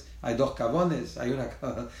 después, hay dos Kavones, hay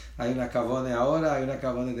una Kavone ahora, hay una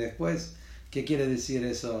Kavone después. ¿Qué quiere decir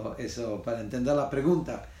eso para entender la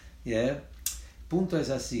pregunta? Punto es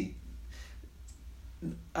así.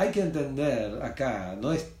 Hay que entender acá,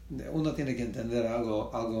 uno tiene que entender algo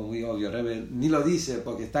muy obvio. Rebbe ni lo dice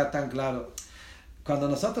porque está tan claro. Cuando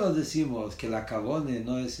nosotros decimos que la Kavone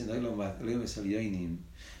no es en Elohim Elyonim,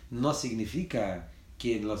 no significa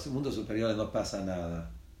que en los mundos superiores no pasa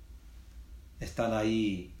nada. Están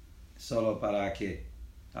ahí solo para ¿qué?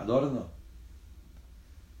 Adorno.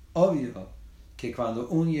 Obvio que cuando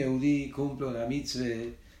un Yehudí cumple una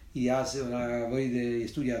mitzvah y hace una avoide y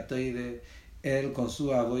estudia Teire, él con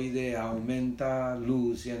su avoide aumenta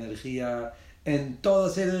luz y energía en todo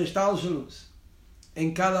ser luz,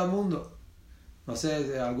 en cada mundo. No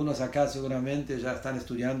sé, algunos acá seguramente ya están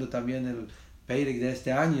estudiando también el Peirik de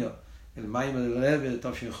este año, el Maimon del Rebbe, el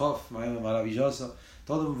Toshinhof, Maimon maravilloso.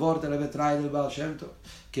 Todo un vorte Rebbe trae del Baal Shem Tov,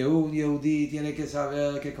 que un Yehudí tiene que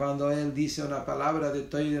saber que cuando él dice una palabra de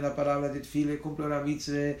Teire, una palabra de Tfile, cumple una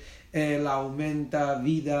mitzvah, él aumenta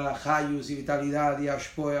vida, hayus y vitalidad y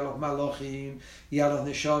ashpoe a los malochim y a los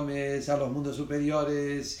neshomes, a los mundos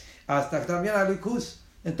superiores, hasta también a Likus,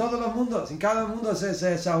 en todos los mundos, en cada mundo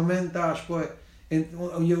se aumenta ashpoe.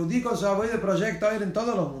 Un Yehudí con su avoide proyecta ir en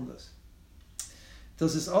todos los mundos.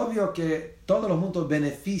 Entonces, obvio que todos los mundos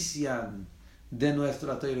benefician de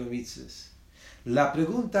nuestro Torah y mitzvahs. La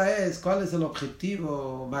pregunta es, ¿cuál es el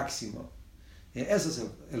objetivo máximo? Ese es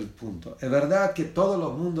el punto. Es verdad que todos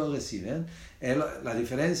los mundos reciben. La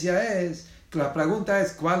diferencia es, que la pregunta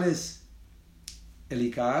es, ¿cuál es el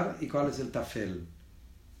Ikar y cuál es el Tafel?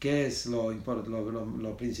 ¿Qué es lo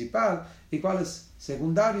principal y cuál es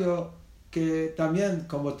secundario? Que también,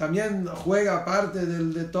 como también juega parte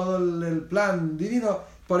de todo el plan divino,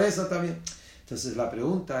 por eso también. Entonces la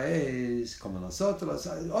pregunta es, como nosotros,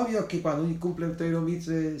 obvio que cuando uno cumple el Torah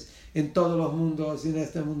mitzvahs en todos los mundos y en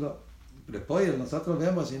este mundo, después nosotros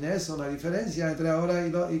vemos en eso una diferencia entre ahora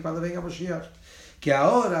y cuando venga Moshiach. Que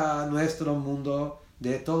ahora nuestro mundo,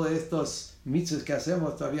 de todos estos mitzvahs que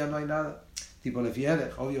hacemos, todavía no hay nada. Tipo le fiel,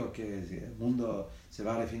 obvio que el mundo se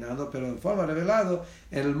va refinando, pero en forma revelado,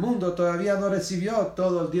 el mundo todavía no recibió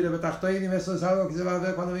todo el Dire Betachtoinim. Eso es algo que se va a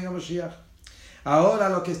ver cuando venga Moshiach. Ahora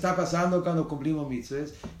lo que está pasando cuando cumplimos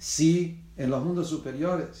mitzvahs, sí, en los mundos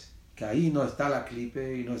superiores, que ahí no está la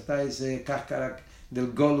clipe y no está ese cáscara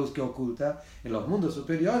del golus que oculta, en los mundos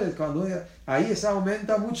superiores, cuando ahí se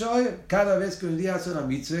aumenta mucho hoy, cada vez que un día hace una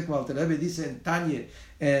mitzvah, como el Rebbe dice en Tanye,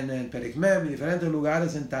 en Perek Mem, en diferentes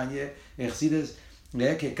lugares en Tanye,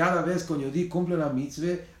 que cada vez que un Yehudí cumple una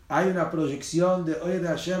mitzvah, hay una proyección de Oye de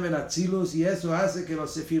Hashem en Atzilus, y eso hace que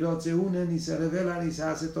los Sefirot se unen y se revelan y se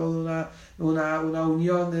hace toda una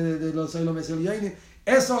unión de los Elohim Elyonim.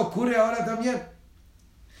 Eso ocurre ahora también.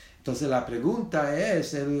 Entonces la pregunta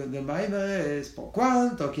es, el Maimer es, ¿por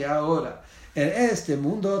cuánto que ahora en este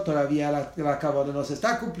mundo todavía la Kabbalah no se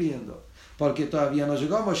está cumpliendo? Porque todavía no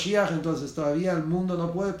llegó Moshiach, entonces todavía el mundo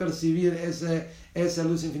no puede percibir esa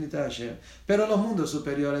luz infinita de Hashem. Pero en los mundos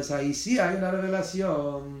superiores ahí sí hay una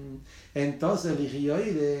revelación. Entonces,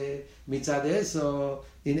 de mitzad de eso,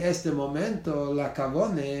 en este momento la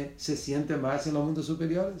Kavone se siente más en los mundos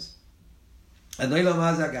superiores. No hay lo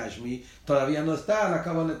más a Gashmi, todavía no está la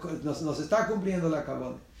Kavone, no se está cumpliendo la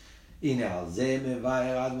Kavone. Y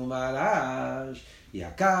y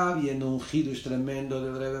acá viene un hidush tremendo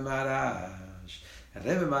del Rebbe Maharash. El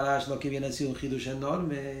Rebbe Maharash lo que viene a ser un hidush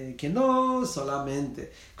enorme, que no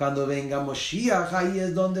solamente cuando venga Moshiach, ahí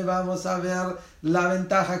es donde vamos a ver la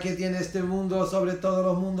ventaja que tiene este mundo sobre todos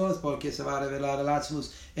los mundos, porque se va a revelar el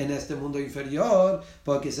Atzmus en este mundo inferior,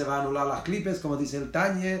 porque se va a anular las clipes, como dice el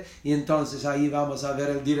Tanye, y entonces ahí vamos a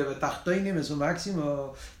ver el Dire Betachtoinim en su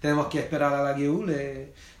máximo. Tenemos que esperar a la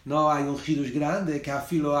Geule. No hay un hidush grande que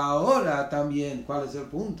afilo ahora también. ¿Cuál es el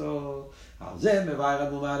punto?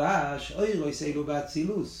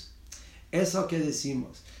 Eso que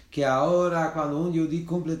decimos, que ahora cuando un Yehudí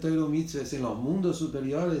cumple Torah mitzvahs en los mundos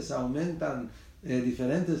superiores aumentan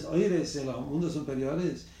diferentes oires en los mundos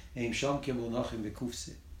superiores,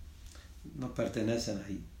 no pertenecen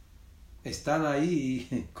ahí. Están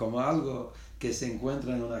ahí como algo que se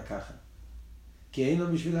encuentra en una caja. Que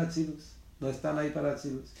no están ahí para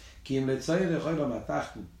Atzilus.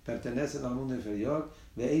 Pertenecen al mundo inferior,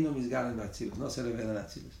 no se revelan a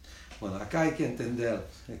Atzilus. Bueno, acá hay que entender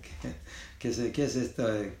qué es esta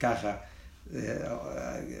caja.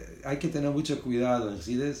 Hay que tener mucho cuidado,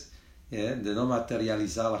 Excides, de no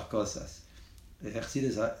materializar las cosas.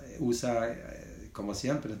 Excides usa, como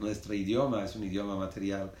siempre, nuestro idioma es un idioma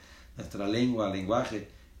material. nuestra lengua, lenguaje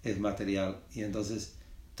es material, y entonces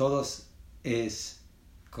todos es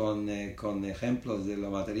con ejemplos de lo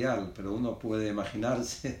material, pero uno puede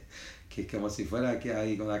imaginarse que como si fuera que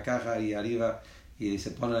hay una caja y arriba y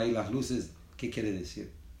se ponen ahí las luces. ¿Qué quiere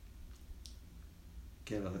decir?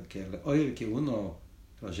 Que el oil que uno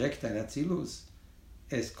proyecta en Atzilus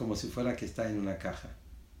es como si fuera que está en una caja,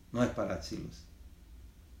 no es para Atzilus.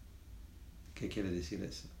 ¿Qué quiere decir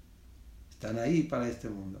eso? Están ahí para este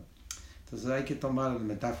mundo. Entonces hay que tomar la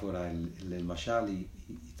metáfora, el mashal, y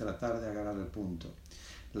tratar de agarrar el punto.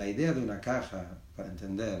 La idea de una caja, para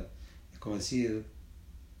entender, es como decir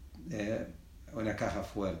una caja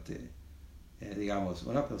fuerte. Digamos,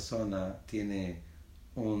 una persona tiene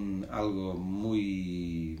algo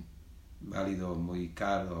muy válido, muy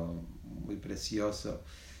caro, muy precioso,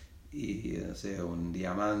 y no sé, un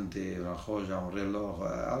diamante, una joya, un reloj,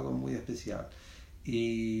 algo muy especial,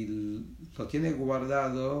 y lo tiene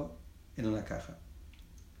guardado en una caja,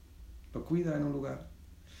 lo cuida en un lugar.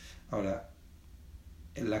 Ahora,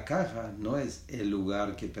 la caja no es el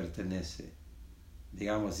lugar que pertenece.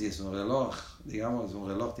 Digamos, si es un reloj, un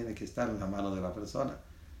reloj tiene que estar en la mano de la persona,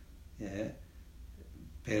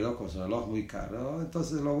 pero con su reloj muy caro,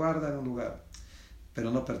 entonces lo guarda en un lugar,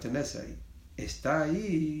 pero no pertenece ahí, está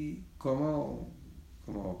ahí como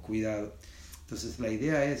cuidado. Entonces la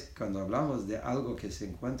idea es, cuando hablamos de algo que se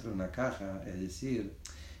encuentra en una caja, es decir,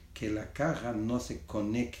 que la caja no se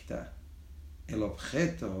conecta, el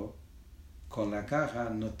objeto con la caja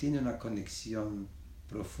no tiene una conexión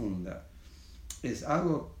profunda, es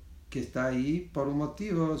algo que está ahí por un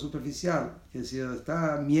motivo superficial, es decir,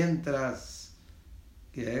 está mientras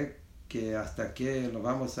que hasta que lo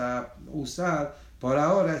vamos a usar. Por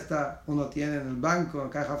ahora uno tiene en el banco, en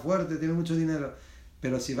caja fuerte, tiene mucho dinero,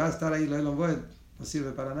 pero si va a estar ahí no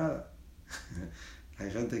sirve para nada. Hay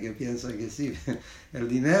gente que piensa que sí, el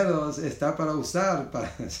dinero está para usar, para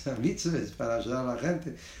hacer mitzvahs, para ayudar a la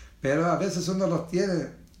gente, pero a veces uno los tiene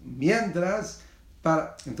mientras.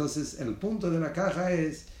 Entonces el punto de la caja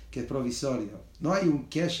es que es provisorio. No hay un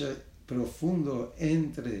kesher profundo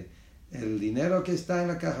entre el dinero que está en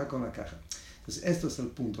la caja con la caja. Entonces esto es el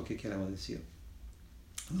punto que queremos decir.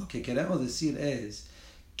 Lo que queremos decir es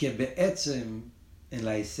que be'etzem, en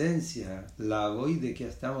la esencia, la avoide que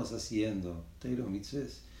estamos haciendo, Teiro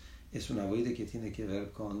Mitzvahs, es una avoide que tiene que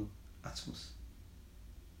ver con Atzmus.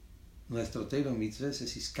 Nuestro Teiro Mitzvahs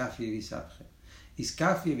es Iskafie Visabje.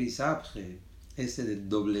 Iskafie Visabje, de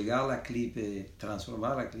doblegar la clipe,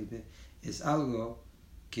 transformar la clipe, es algo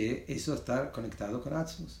que eso está conectado con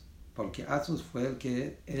Atzmus, porque Atzmus fue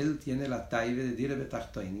él tiene la taive de Dire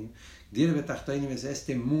Betachtoinim. Dire Betachtoinim es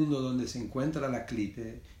este mundo donde se encuentra la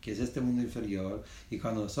clipe, que es este mundo inferior, y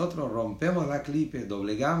cuando nosotros rompemos la clipe,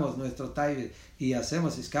 doblegamos nuestro taive y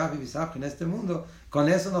hacemos Iskaf y Visabje en este mundo, con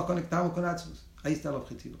eso nos conectamos con Atzmus. Ahí está el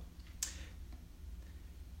objetivo.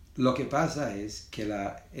 Lo que pasa es que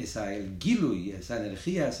el Gilui, esa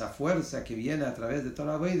energía, esa fuerza que viene a través de toda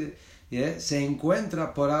la Avoide, se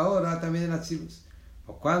encuentra por ahora también en Atzilus.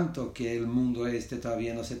 Por cuanto que el mundo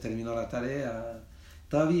todavía no se terminó la tarea,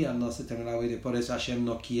 todavía no se terminó la Avoide, por eso Hashem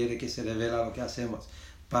no quiere que se revele lo que hacemos,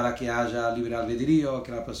 para que haya libre albedrío,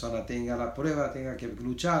 que la persona tenga la prueba, tenga que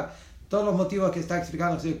luchar, todos los motivos que está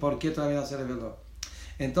explicando, por qué todavía no se reveló.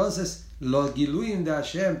 Entonces, los Giluim de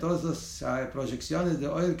Hashem, todas las proyecciones de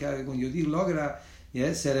oil que un Yudí logra,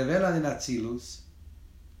 se revelan en Atzilus,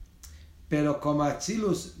 pero como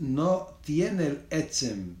Atzilus no tiene el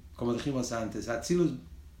Etzem, como dijimos antes, Atzilus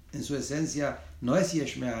en su esencia no es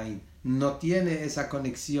Yesh Me'ain, no tiene esa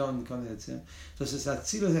conexión con el Etzem. Entonces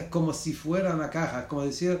Atzilus es como si fuera una caja, como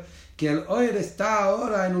decir que el oil está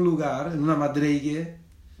ahora en un lugar, en una madreige,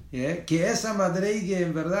 que esa madreige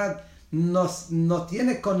en verdad no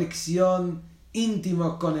tiene conexión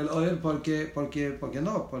íntima con el oil porque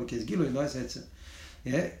es Gilo y no es Etzem.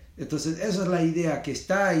 Entonces esa es la idea, que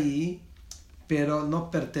está ahí pero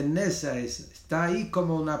no pertenece a eso, está ahí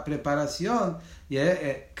como una preparación,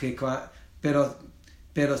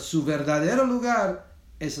 pero su verdadero lugar,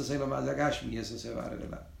 eso se lo manda Gashmi y eso se va a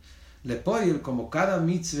revelar. Le puedo ir, como cada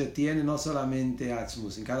mitzvah tiene no solamente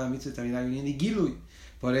Atzmus, en cada mitzvah también hay un Gilui.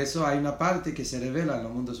 Por eso hay una parte que se revela en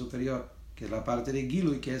el mundo superior, que es la parte de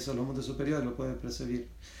Gilui, que eso en el mundo superior lo puede percibir.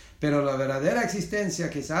 Pero la verdadera existencia,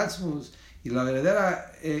 que es Atzmus, y la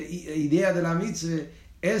verdadera idea de la mitzvah,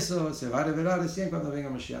 eso se va a revelar recién cuando venga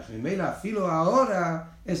Mashiach. Y Meila, afilo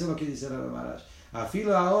ahora, eso es lo que dice el Marash.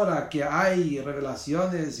 Afilo ahora que hay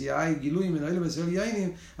revelaciones y hay Giluim en Oilem Esel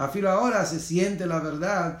Yoinim, afilo ahora se siente la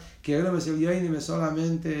verdad que Oilem Esel Yoinim es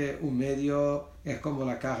solamente un medio, es como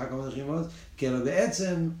la caja, como dijimos, que lo de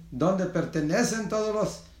Etzem, donde pertenecen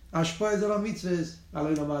todos השפועה de los mitzvahs a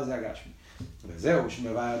lo más de Agashmi. וזהו,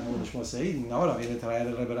 שמבאר מאוד שמו סעיד, ahora viene a traer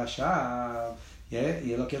el Rebbe Rashab,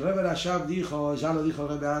 y lo que el Rebbe Rashab dijo, ya lo dijo el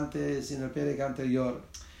Rebbe antes en el Perek anterior.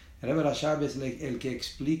 El Rebbe Rashab es el que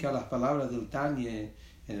explica las palabras del Tanya.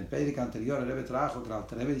 En el Perek anterior el Rebbe trajo, que el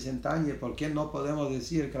Rebbe dice en Tanya, ¿por qué no podemos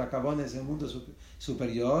decir que la Kabbalah es el mundo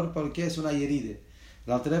superior? Porque es una yeride.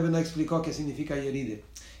 El Rebbe no explicó qué significa yeride.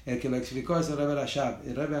 El que lo explicó es el Rebbe Rashab.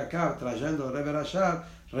 El Rebbe acá, trayendo el Rebbe Rashab,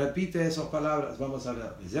 repite esas palabras. Vamos a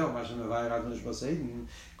ver.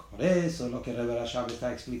 Por eso lo que el Rebbe Rashab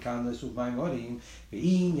está explicando en sus Maimorim.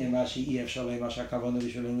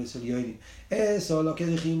 Eso es lo que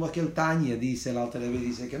dijimos que el Tanya dice, el Alter Rebbe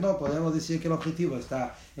dice que no podemos decir que el objetivo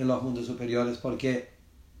está en los mundos superiores. ¿Por qué?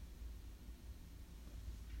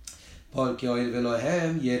 Porque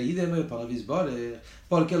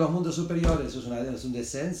porque los mundos superiores es un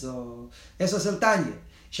descenso. Eso es el Tanya.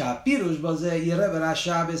 Shapirush Boze y Rebbe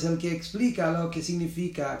Rashab es el que explica lo que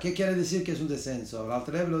significa, qué quiere decir que es un descenso. El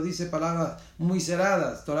Alter Rebbe lo dice palabras muy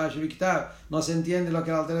cerradas, Torah Shebiktav, no se entiende lo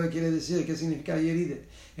que el Alter Rebbe quiere decir, qué significa yeride.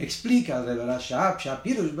 Explica el Rebbe Rashab,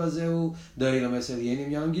 Shapirush Boze Doilom Eselienim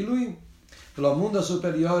Yalom Giluim. Los mundos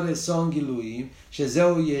superiores son Giluim,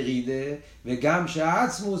 Shezeu Yeride, Vegam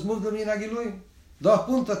Sha'atzmus Muvdom Yin HaGiluim. Dos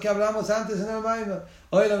puntos que hablamos antes en el Maimer.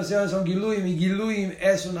 Hoy los son Giluim, y Giluim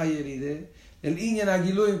es una Yeride. El Inyan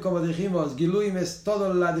HaGiluim, como dijimos, Giluim es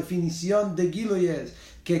toda la definición de Gilui, es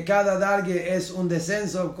que cada dargue es un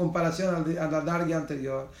descenso en comparación a la dargue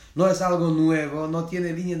anterior. No es algo nuevo, no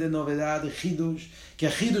tiene línea de novedad, de Hidush, que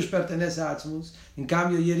Hidush pertenece a Atzmus. En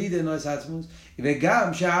cambio, Yeride no es Atzmus. Y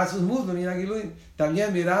Vegam, Sha'atzmus Muvdom Yin HaGiluim.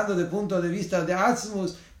 También mirando de punto de vista de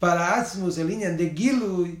Atzmus, para Atzmus, el línea de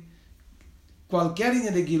Gilui, cualquier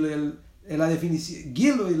línea de Gilui, la definición,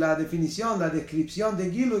 Gilui, la definición, la descripción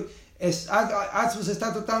de Gilui, Atzmus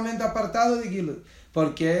está totalmente apartado de Gilui.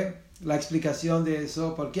 ¿Por qué? La explicación de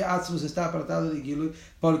eso, ¿por qué Atzmus está apartado de Gilui?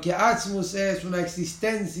 Porque Atzmus es una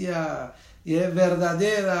existencia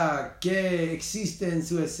verdadera que existe en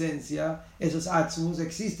su esencia. Eso es Atzmus,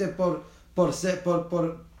 existe por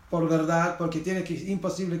verdad, porque es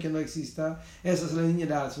imposible que no exista. Esa es la línea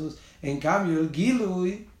de Atzmus. En cambio, el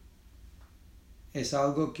Gilui es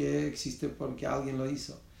algo que existe porque alguien lo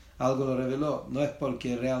hizo. Algo lo reveló, no es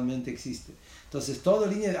porque realmente existe. Entonces, toda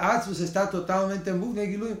línea de Atzmus está totalmente en Muvne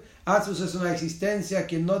Giluim. Atzmus es una existencia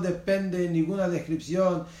que no depende de ninguna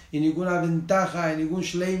descripción, y ninguna ventaja, en ningún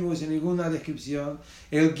shleimus, en ninguna descripción.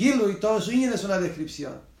 El Gilui, todo su línea es una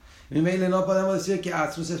descripción. En medio no podemos decir que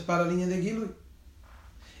Atzmus es para la línea de Gilui.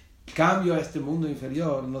 Cambio a este mundo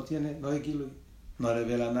inferior, no es Gilui. No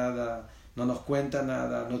revela nada, no nos cuenta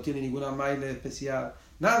nada, no tiene ninguna maile especial,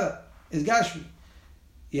 nada. Es Gashmi.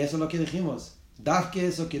 Y eso es lo que dijimos. Que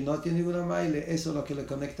eso que no tiene ninguna maile, eso es lo que le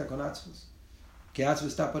conecta con Atzmus. Que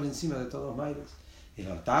Atzmus está por encima de todos los mailes. Y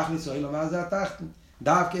el Tachlis, hoy lo más de Atachten.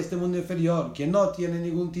 Que este mundo inferior, que no tiene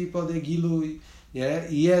ningún tipo de Gilui.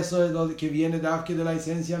 Y eso es lo que viene que de la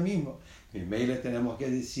esencia mismo. En maile tenemos que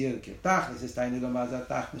decir que Tachlis está en el más de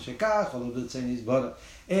Atachten. Eso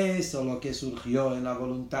es lo que surgió en la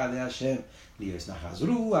voluntad de Hashem.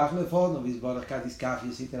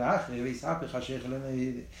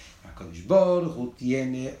 HaKadosh Baruch Hu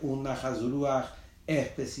tiene una Hazruach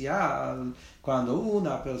especial cuando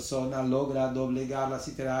una persona logra doblegar la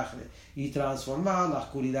Siterachre y transformar la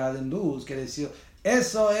oscuridad en luz. Quiere decir,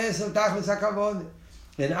 eso es el Tachlis HaKavod.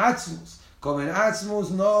 En Atzmus, como en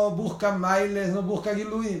Atzmus no busca mailes, no busca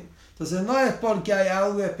Giluim. Entonces no es porque hay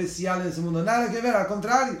algo especial en ese mundo, nada que ver, al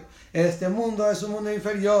contrario. Este mundo es un mundo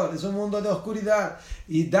inferior, es un mundo de oscuridad.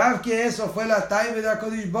 Y que eso fue la taime de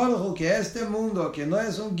HaKadosh Baruch Hu, que este mundo, que no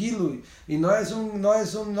es un Gilui, y no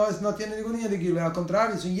tiene ningún nivel de Gilui, al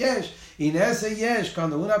contrario, es un Yesh. Y en ese Yesh,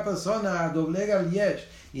 cuando una persona doblega el Yesh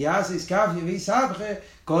y hace Iskaf y Visabje,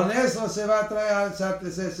 con eso se va a traer,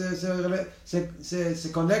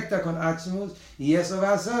 se conecta con Atzmus, y eso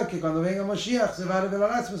va a hacer que cuando venga Moshiach se va a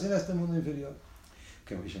revelar Atzmus en este mundo inferior.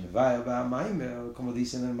 Como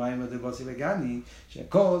dice en el Maimer de Bosilegani,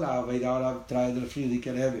 ahora trae del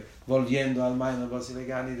Frierdiker Rebbe, volviendo al Maimer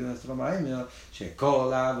Bosilegani de nuestro Maimer,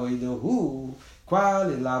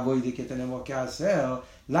 ¿cuál es la voide que tenemos que hacer?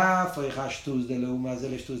 La Feichashtus de Leumas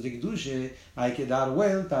del Shtus de Gdushe, hay que dar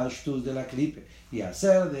vuelta al Shtus de la Klipe, y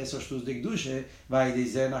hacer de esos Shtus de Gdushe, va a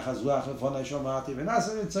decir Nachazuach Lefona Shomati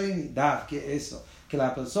Benasa Retzoini, que eso, que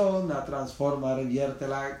la persona transforma, revierte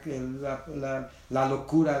la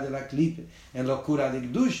locura de la clipe en locura de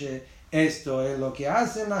Gdushe. Esto es lo que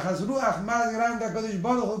hace la Hazruach más grande a Kodesh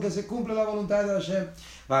Baruch Hu, que se cumple la voluntad de Hashem.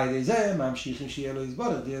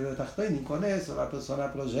 Con eso la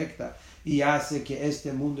persona proyecta y hace que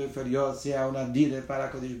este mundo inferior sea una dire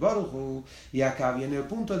para Kodesh Baruch Hu, y acá viene el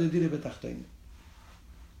punto de dire betachtoini.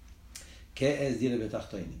 ¿Qué es dire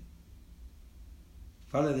betachtoini?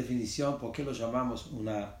 ¿Cuál es la definición? ¿Por qué lo llamamos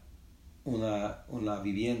una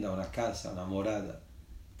vivienda, una casa, una morada?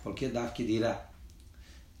 ¿Por qué Dafki dirá?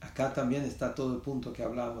 Acá también está todo el punto que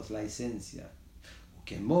hablamos, la esencia.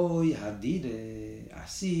 Que muy hadire,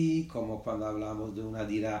 así como cuando hablamos de una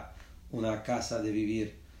dirá, una casa de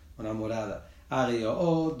vivir, una morada.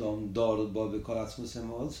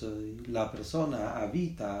 La persona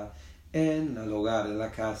habita en el hogar, en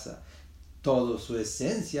la casa. Toda su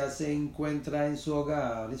esencia se encuentra en su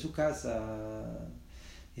hogar, en su casa.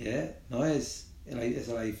 No es esa es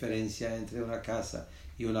la diferencia entre una casa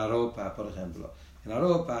y una ropa, por ejemplo. En la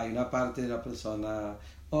ropa hay una parte de la persona,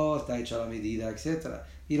 está hecha a la medida, etc.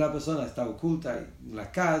 Y la persona está oculta. En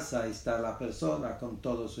la casa está la persona con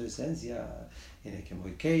toda su esencia. Esto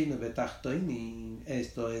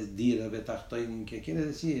es dir betachtoinin, que quiere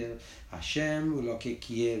decir Hashem lo que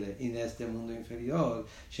quiere en este mundo inferior.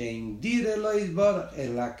 En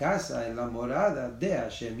la casa, en la morada de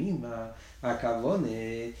Hashem misma,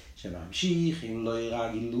 Akavone, Shemamshichin lo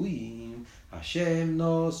iragiluim. Hashem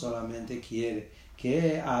no solamente quiere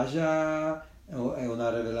que haya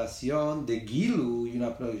una revelación de Gilu y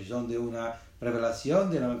una proyección de una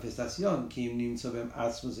revelación de la manifestación en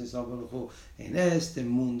este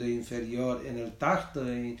mundo inferior, en el tacto,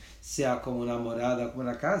 sea como una morada, como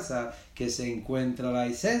una casa, que se encuentra la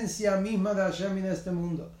esencia misma de Hashem en este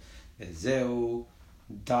mundo. Zeu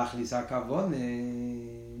Tachlis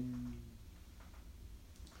Akavone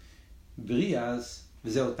Brias.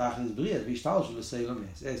 Esto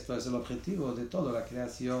es el objetivo de toda la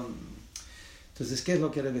creación. Entonces, ¿qué es lo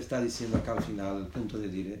que Rebbe está diciendo acá al final, el punto de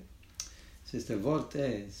dire? Este wort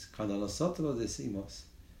es, cuando nosotros decimos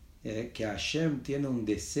que Hashem tiene un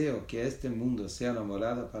deseo que este mundo sea una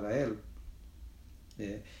morada para él,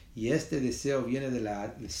 y este deseo viene de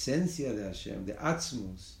la esencia de Hashem, de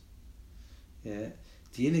Atzmus,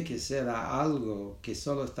 tiene que ser algo que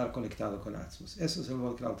solo está conectado con Atzmus. Eso es el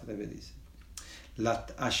wort que el Rebbe dice.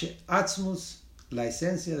 Atzmus, la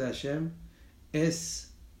esencia de Hashem, es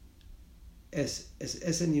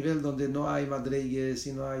ese nivel donde no hay madreyes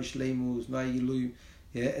y no hay shleimus, no hay ilui.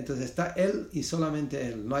 Entonces está Él y solamente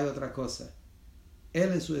Él, no hay otra cosa.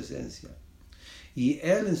 Él en su esencia. Y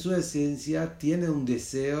Él en su esencia tiene un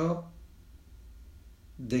deseo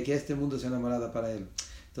de que este mundo sea una morada para Él.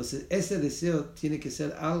 Entonces ese deseo tiene que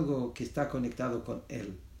ser algo que está conectado con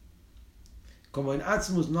Él. Como en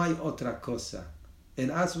Atzmus no hay otra cosa. En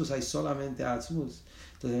Atzmus hay solamente Atzmus.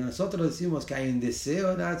 Entonces nosotros decimos que hay un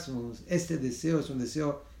deseo en Atzmus. Este deseo es un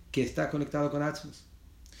deseo que está conectado con Atzmus.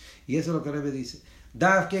 Y eso es lo que Rebbe dice.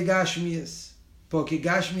 Davke Gashmies, porque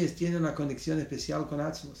Gashmies tiene una conexión especial con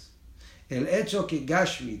Atzmus. El hecho que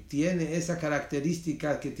Gashmi tiene esa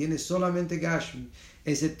característica que tiene solamente Gashmi,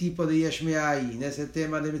 ese tipo de Yeshmeayin, ese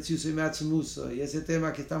tema de Metzius y Matzmuso, y ese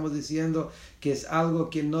tema que estamos diciendo que es algo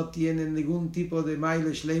que no tiene ningún tipo de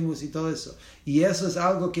Maile, Shleimus y todo eso, y eso es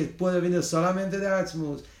algo que puede venir solamente de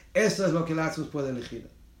Atzmus. Eso es lo que el Atzmus puede elegir.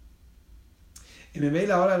 En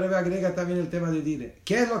Memeila ahora Rebbe agrega también el tema de Dire.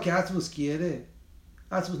 ¿Qué es lo que Atzmus quiere?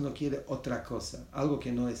 Atzmus no quiere otra cosa, algo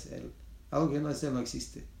que no es él. Algo que no es él no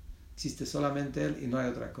existe. Existe solamente Él y no hay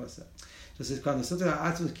otra cosa. Entonces, cuando nosotros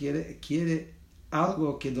Atzmus quiere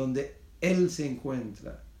algo que donde Él se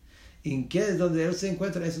encuentra. ¿En qué es donde Él se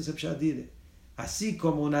encuentra? Eso es Pshat Dire. Así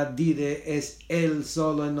como una Dire es Él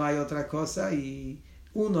solo y no hay otra cosa, y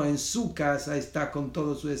uno en su casa está con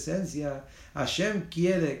toda su esencia, Hashem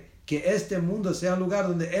quiere que este mundo sea un lugar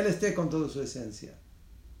donde Él esté con toda su esencia.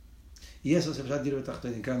 Y eso se va a decir,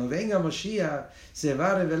 cuando venga Moshiach, se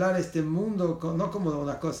va a revelar este mundo no como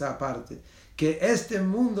una cosa aparte, que este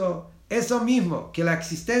mundo, eso mismo, que la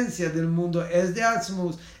existencia del mundo es de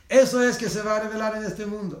Atzmus, eso es que se va a revelar en este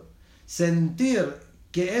mundo. Sentir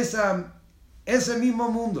que ese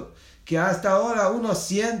mismo mundo, que hasta ahora uno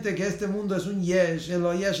siente que este mundo es un Yesh, el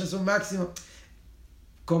Yesh es un máximo.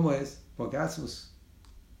 ¿Cómo es? Porque Atzmus.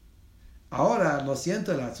 Ahora no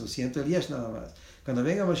siento el Atzmus, siento el Yesh nada más. Cuando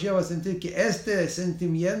venga Moshiach va a sentir que este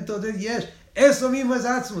sentimiento de Yesh, eso mismo es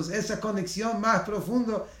Atzmus, esa conexión más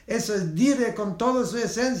profunda, eso es Dire con toda su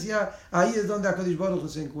esencia, ahí es donde HaKadosh Baruch Hu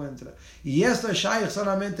se encuentra. Y esto es Shaykh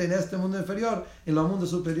solamente en este mundo inferior, en los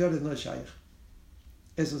mundos superiores no es Shaykh.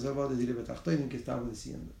 Eso es el valor de Dire Betachtonim que estamos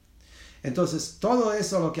diciendo. Entonces, todo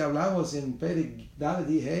eso lo que hablamos en Perek Daled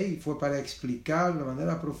y Hei fue para explicar de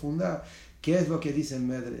manera profunda qué es lo que dice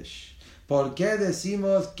Medrash. ¿Por qué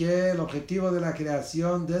decimos que el objetivo de la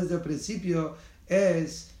creación desde el principio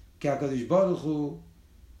es que HaKadosh Baruch Hu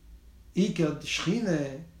y que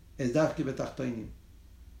Shchine es Dafke Betachtoinim?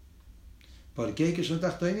 ¿Por qué que son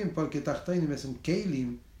Tachtoinim? Porque Tachtoinim es un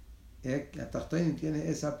Keilim. Tachtoinim tiene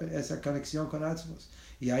esa conexión con Atzmos.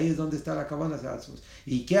 Y ahí es donde está la Kavana de Atzmos.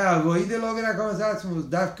 ¿Y qué avoide logra con Atzmos?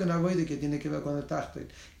 Dafke un avoide que tiene que ver con el Tachtoin.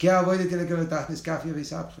 ¿Qué avoide tiene que ver con el Tachtoin? Skafia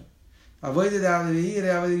Beisabche. Avoide de Aveir y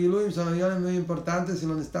Avoide de Giluim son aviones muy importantes y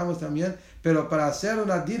lo necesitamos también, pero para hacer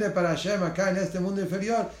una dire para Hashem acá en este mundo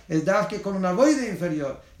inferior, es Dafke con una avoide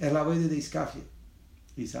inferior, es la avoide de Iskafia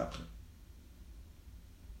y Sabje.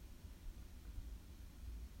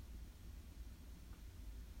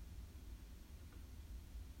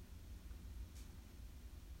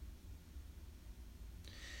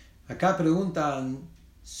 Acá preguntan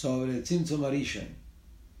sobre el Tzimtzum Rishon.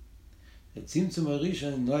 El Tzimtzum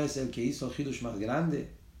Rishon no es el que hizo Hidush más grande.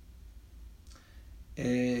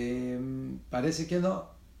 Parece que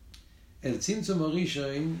no. El Tzimtzum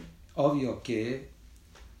Rishon, obvio que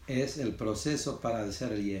es el proceso para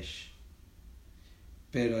hacer el Yesh.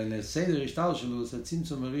 Pero en el Seder Ishtalshelus, el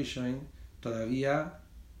Tzimtzum Rishon todavía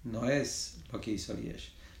no es lo que hizo el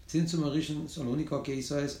Yesh. El Tzimtzum Rishon lo único que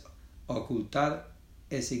hizo es ocultar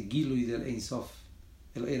ese Gilui del Ein Sof,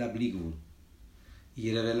 el Era Bligul,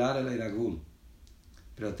 y revelar el Era Gul,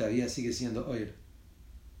 pero todavía sigue siendo Oir,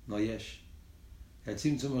 no Yesh. El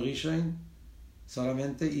Tzimtzum Rishon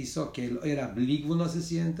solamente hizo que el Era Bligul no se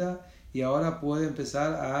sienta y ahora puede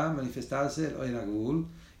empezar a manifestarse el Era Gul,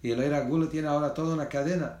 y el Era Gul tiene ahora toda una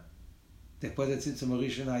cadena. Después del Tzimtzum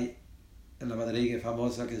Rishon hay la madriga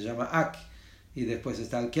famosa que se llama Ak, y después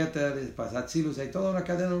está el Keter, después Atzilus, hay toda una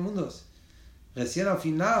cadena de mundos. Recién al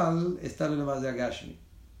final está el Lemaz de Agashmi.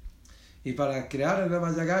 Y para crear el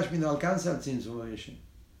Lemaz de Agashmi no alcanza el Tzimtzum Rishon.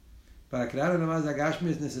 Para crear el Lemaz de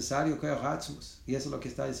Agashmi es necesario Koach Atzmus. Y eso es lo que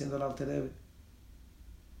está diciendo el Alter Rebbe.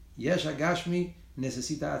 Yesh Agashmi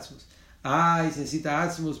necesita Atzmus. Y necesita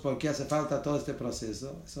Atzmus porque hace falta todo este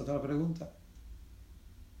proceso. Es otra pregunta.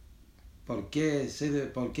 ¿Por qué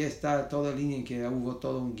está toda la línea en que hubo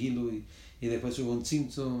todo un Gilui? Y después hubo un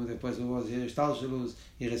Tzimtzum, después hubo Ishtalshelus,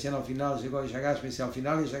 y recién al final llegó Yesh Agashmi. Si al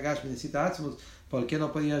final Yesh Agashmi necesita Atzmus, ¿por qué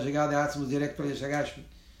no podía llegar de Atzmus directo a Yesh Agashmi?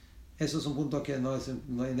 Eso es un punto que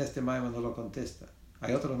en este Maimon no lo contesta.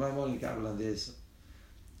 Hay otros Maimon que hablan de eso.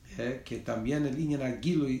 Que también el Inyan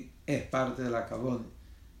Gilui es parte de la Kavod.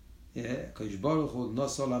 Kosh Baruch Hu no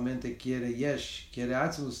solamente quiere Yesh, quiere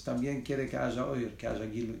Atzmus, también quiere que haya Oir, que haya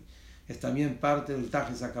Gilui. Es también parte del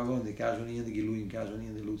Tachlis HaKavod, que haya un Inyan de Gilui, que haya un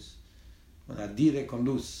Inyan de luz. Una dire con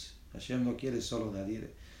luz. Hashem no quiere solo una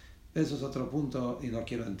dire. Eso es otro punto y no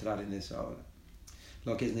quiero entrar en eso ahora.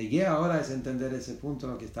 Lo que es negué ahora es entender ese punto,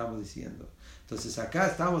 lo que estamos diciendo. Entonces acá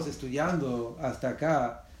estamos estudiando hasta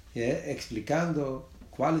acá, explicando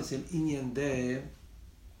cuál es el inyan de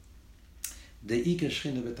Iker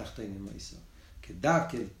Shchine Betachtoinim Moiso. Que da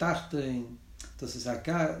que el Tachtoin. Entonces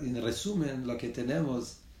acá, en resumen, lo que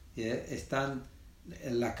tenemos están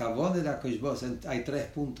en la Kavod de la Koshbos. Hay 3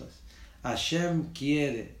 puntos. Hashem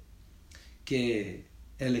quiere que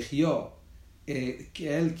eligió, que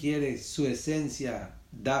Él quiere su esencia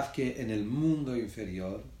Dafke en el mundo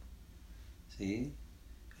inferior, ¿sí?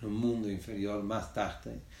 En un mundo inferior más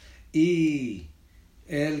tarde, y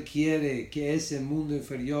Él quiere que ese mundo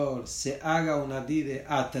inferior se haga una dire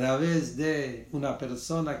a través de una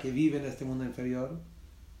persona que vive en este mundo inferior.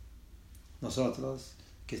 Nosotros,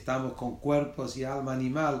 que estamos con cuerpos y alma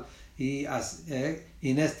animal, y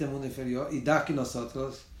en este mundo inferior, y da que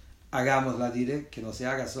nosotros hagamos la dire, que no se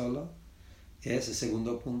haga solo. Ese es el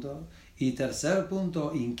segundo punto. Y tercer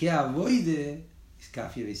punto, en que avoide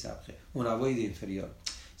Iskafia Visabje, un avoide inferior.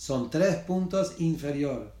 Son 3 puntos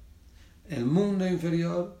inferior. El mundo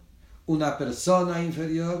inferior, una persona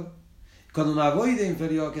inferior, con un avoide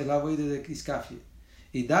inferior, que es la avoide de Iskafia.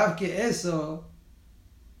 Y da que eso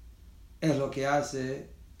es lo que hace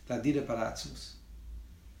la dire para Atzmus.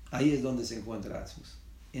 Ahí es donde se encuentra Atzmus,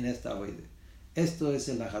 en esta avoide. Esto es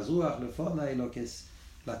el Nahazuach, Lefona, y lo que es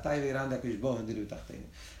la taiva grande que es Bohen de Lutachtein.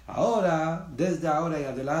 Ahora, desde ahora y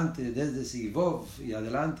adelante, desde Sigvov y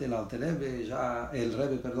adelante, el Alter Rebbe,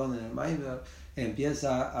 en el Maimer,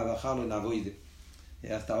 empieza a bajarlo en avoide. Y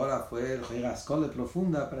hasta ahora fue la escuela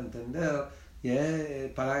profunda para entender,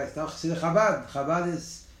 para estar de Chabad. Chabad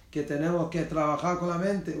es que tenemos que trabajar con la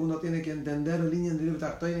mente. Uno tiene que entender el línea de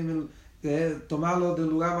Lutachtein, tomarlo del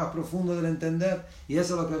lugar más profundo del entender, y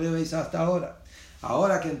eso es lo que el Rebbe hizo hasta ahora.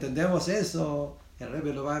 Ahora que entendemos eso, el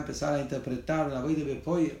Rebbe lo va a empezar a interpretar en la vida de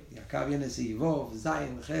Bepoyer, y acá viene Sivov,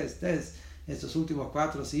 Zayin, Ches, Tes, estos últimos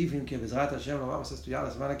 4 sifim que Bezrat Hashem lo vamos a estudiar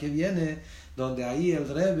la semana que viene, donde ahí el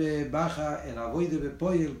Rebbe baja en Avoide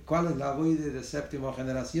Bepoel, cuál es la Avoide de séptima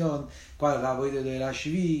generación, cuál es la Avoide de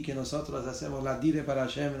Rashvi, que nosotros hacemos la dire para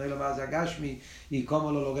Hashem en el Mazagashmi, y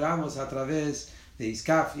cómo lo logramos a través de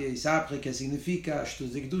Iskafie, Isapre, que significa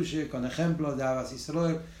Shtuz de Gdushe, con ejemplos de Abbas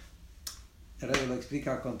Israel. El Rebbe lo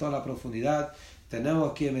explica con toda la profundidad.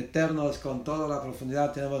 Tenemos que meternos con toda la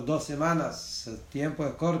profundidad. Tenemos 2 semanas, el tiempo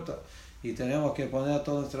es corto, y tenemos que poner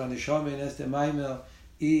todo nuestro neshama en este maimer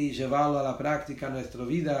y llevarlo a la práctica en nuestra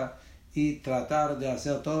vida y tratar de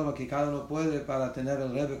hacer todo lo que cada uno puede para tener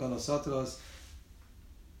el Rebbe con nosotros,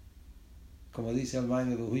 como dice el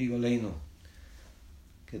maimer de Huy Goleinu.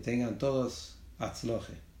 Que tengan todos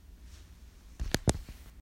Atzloje.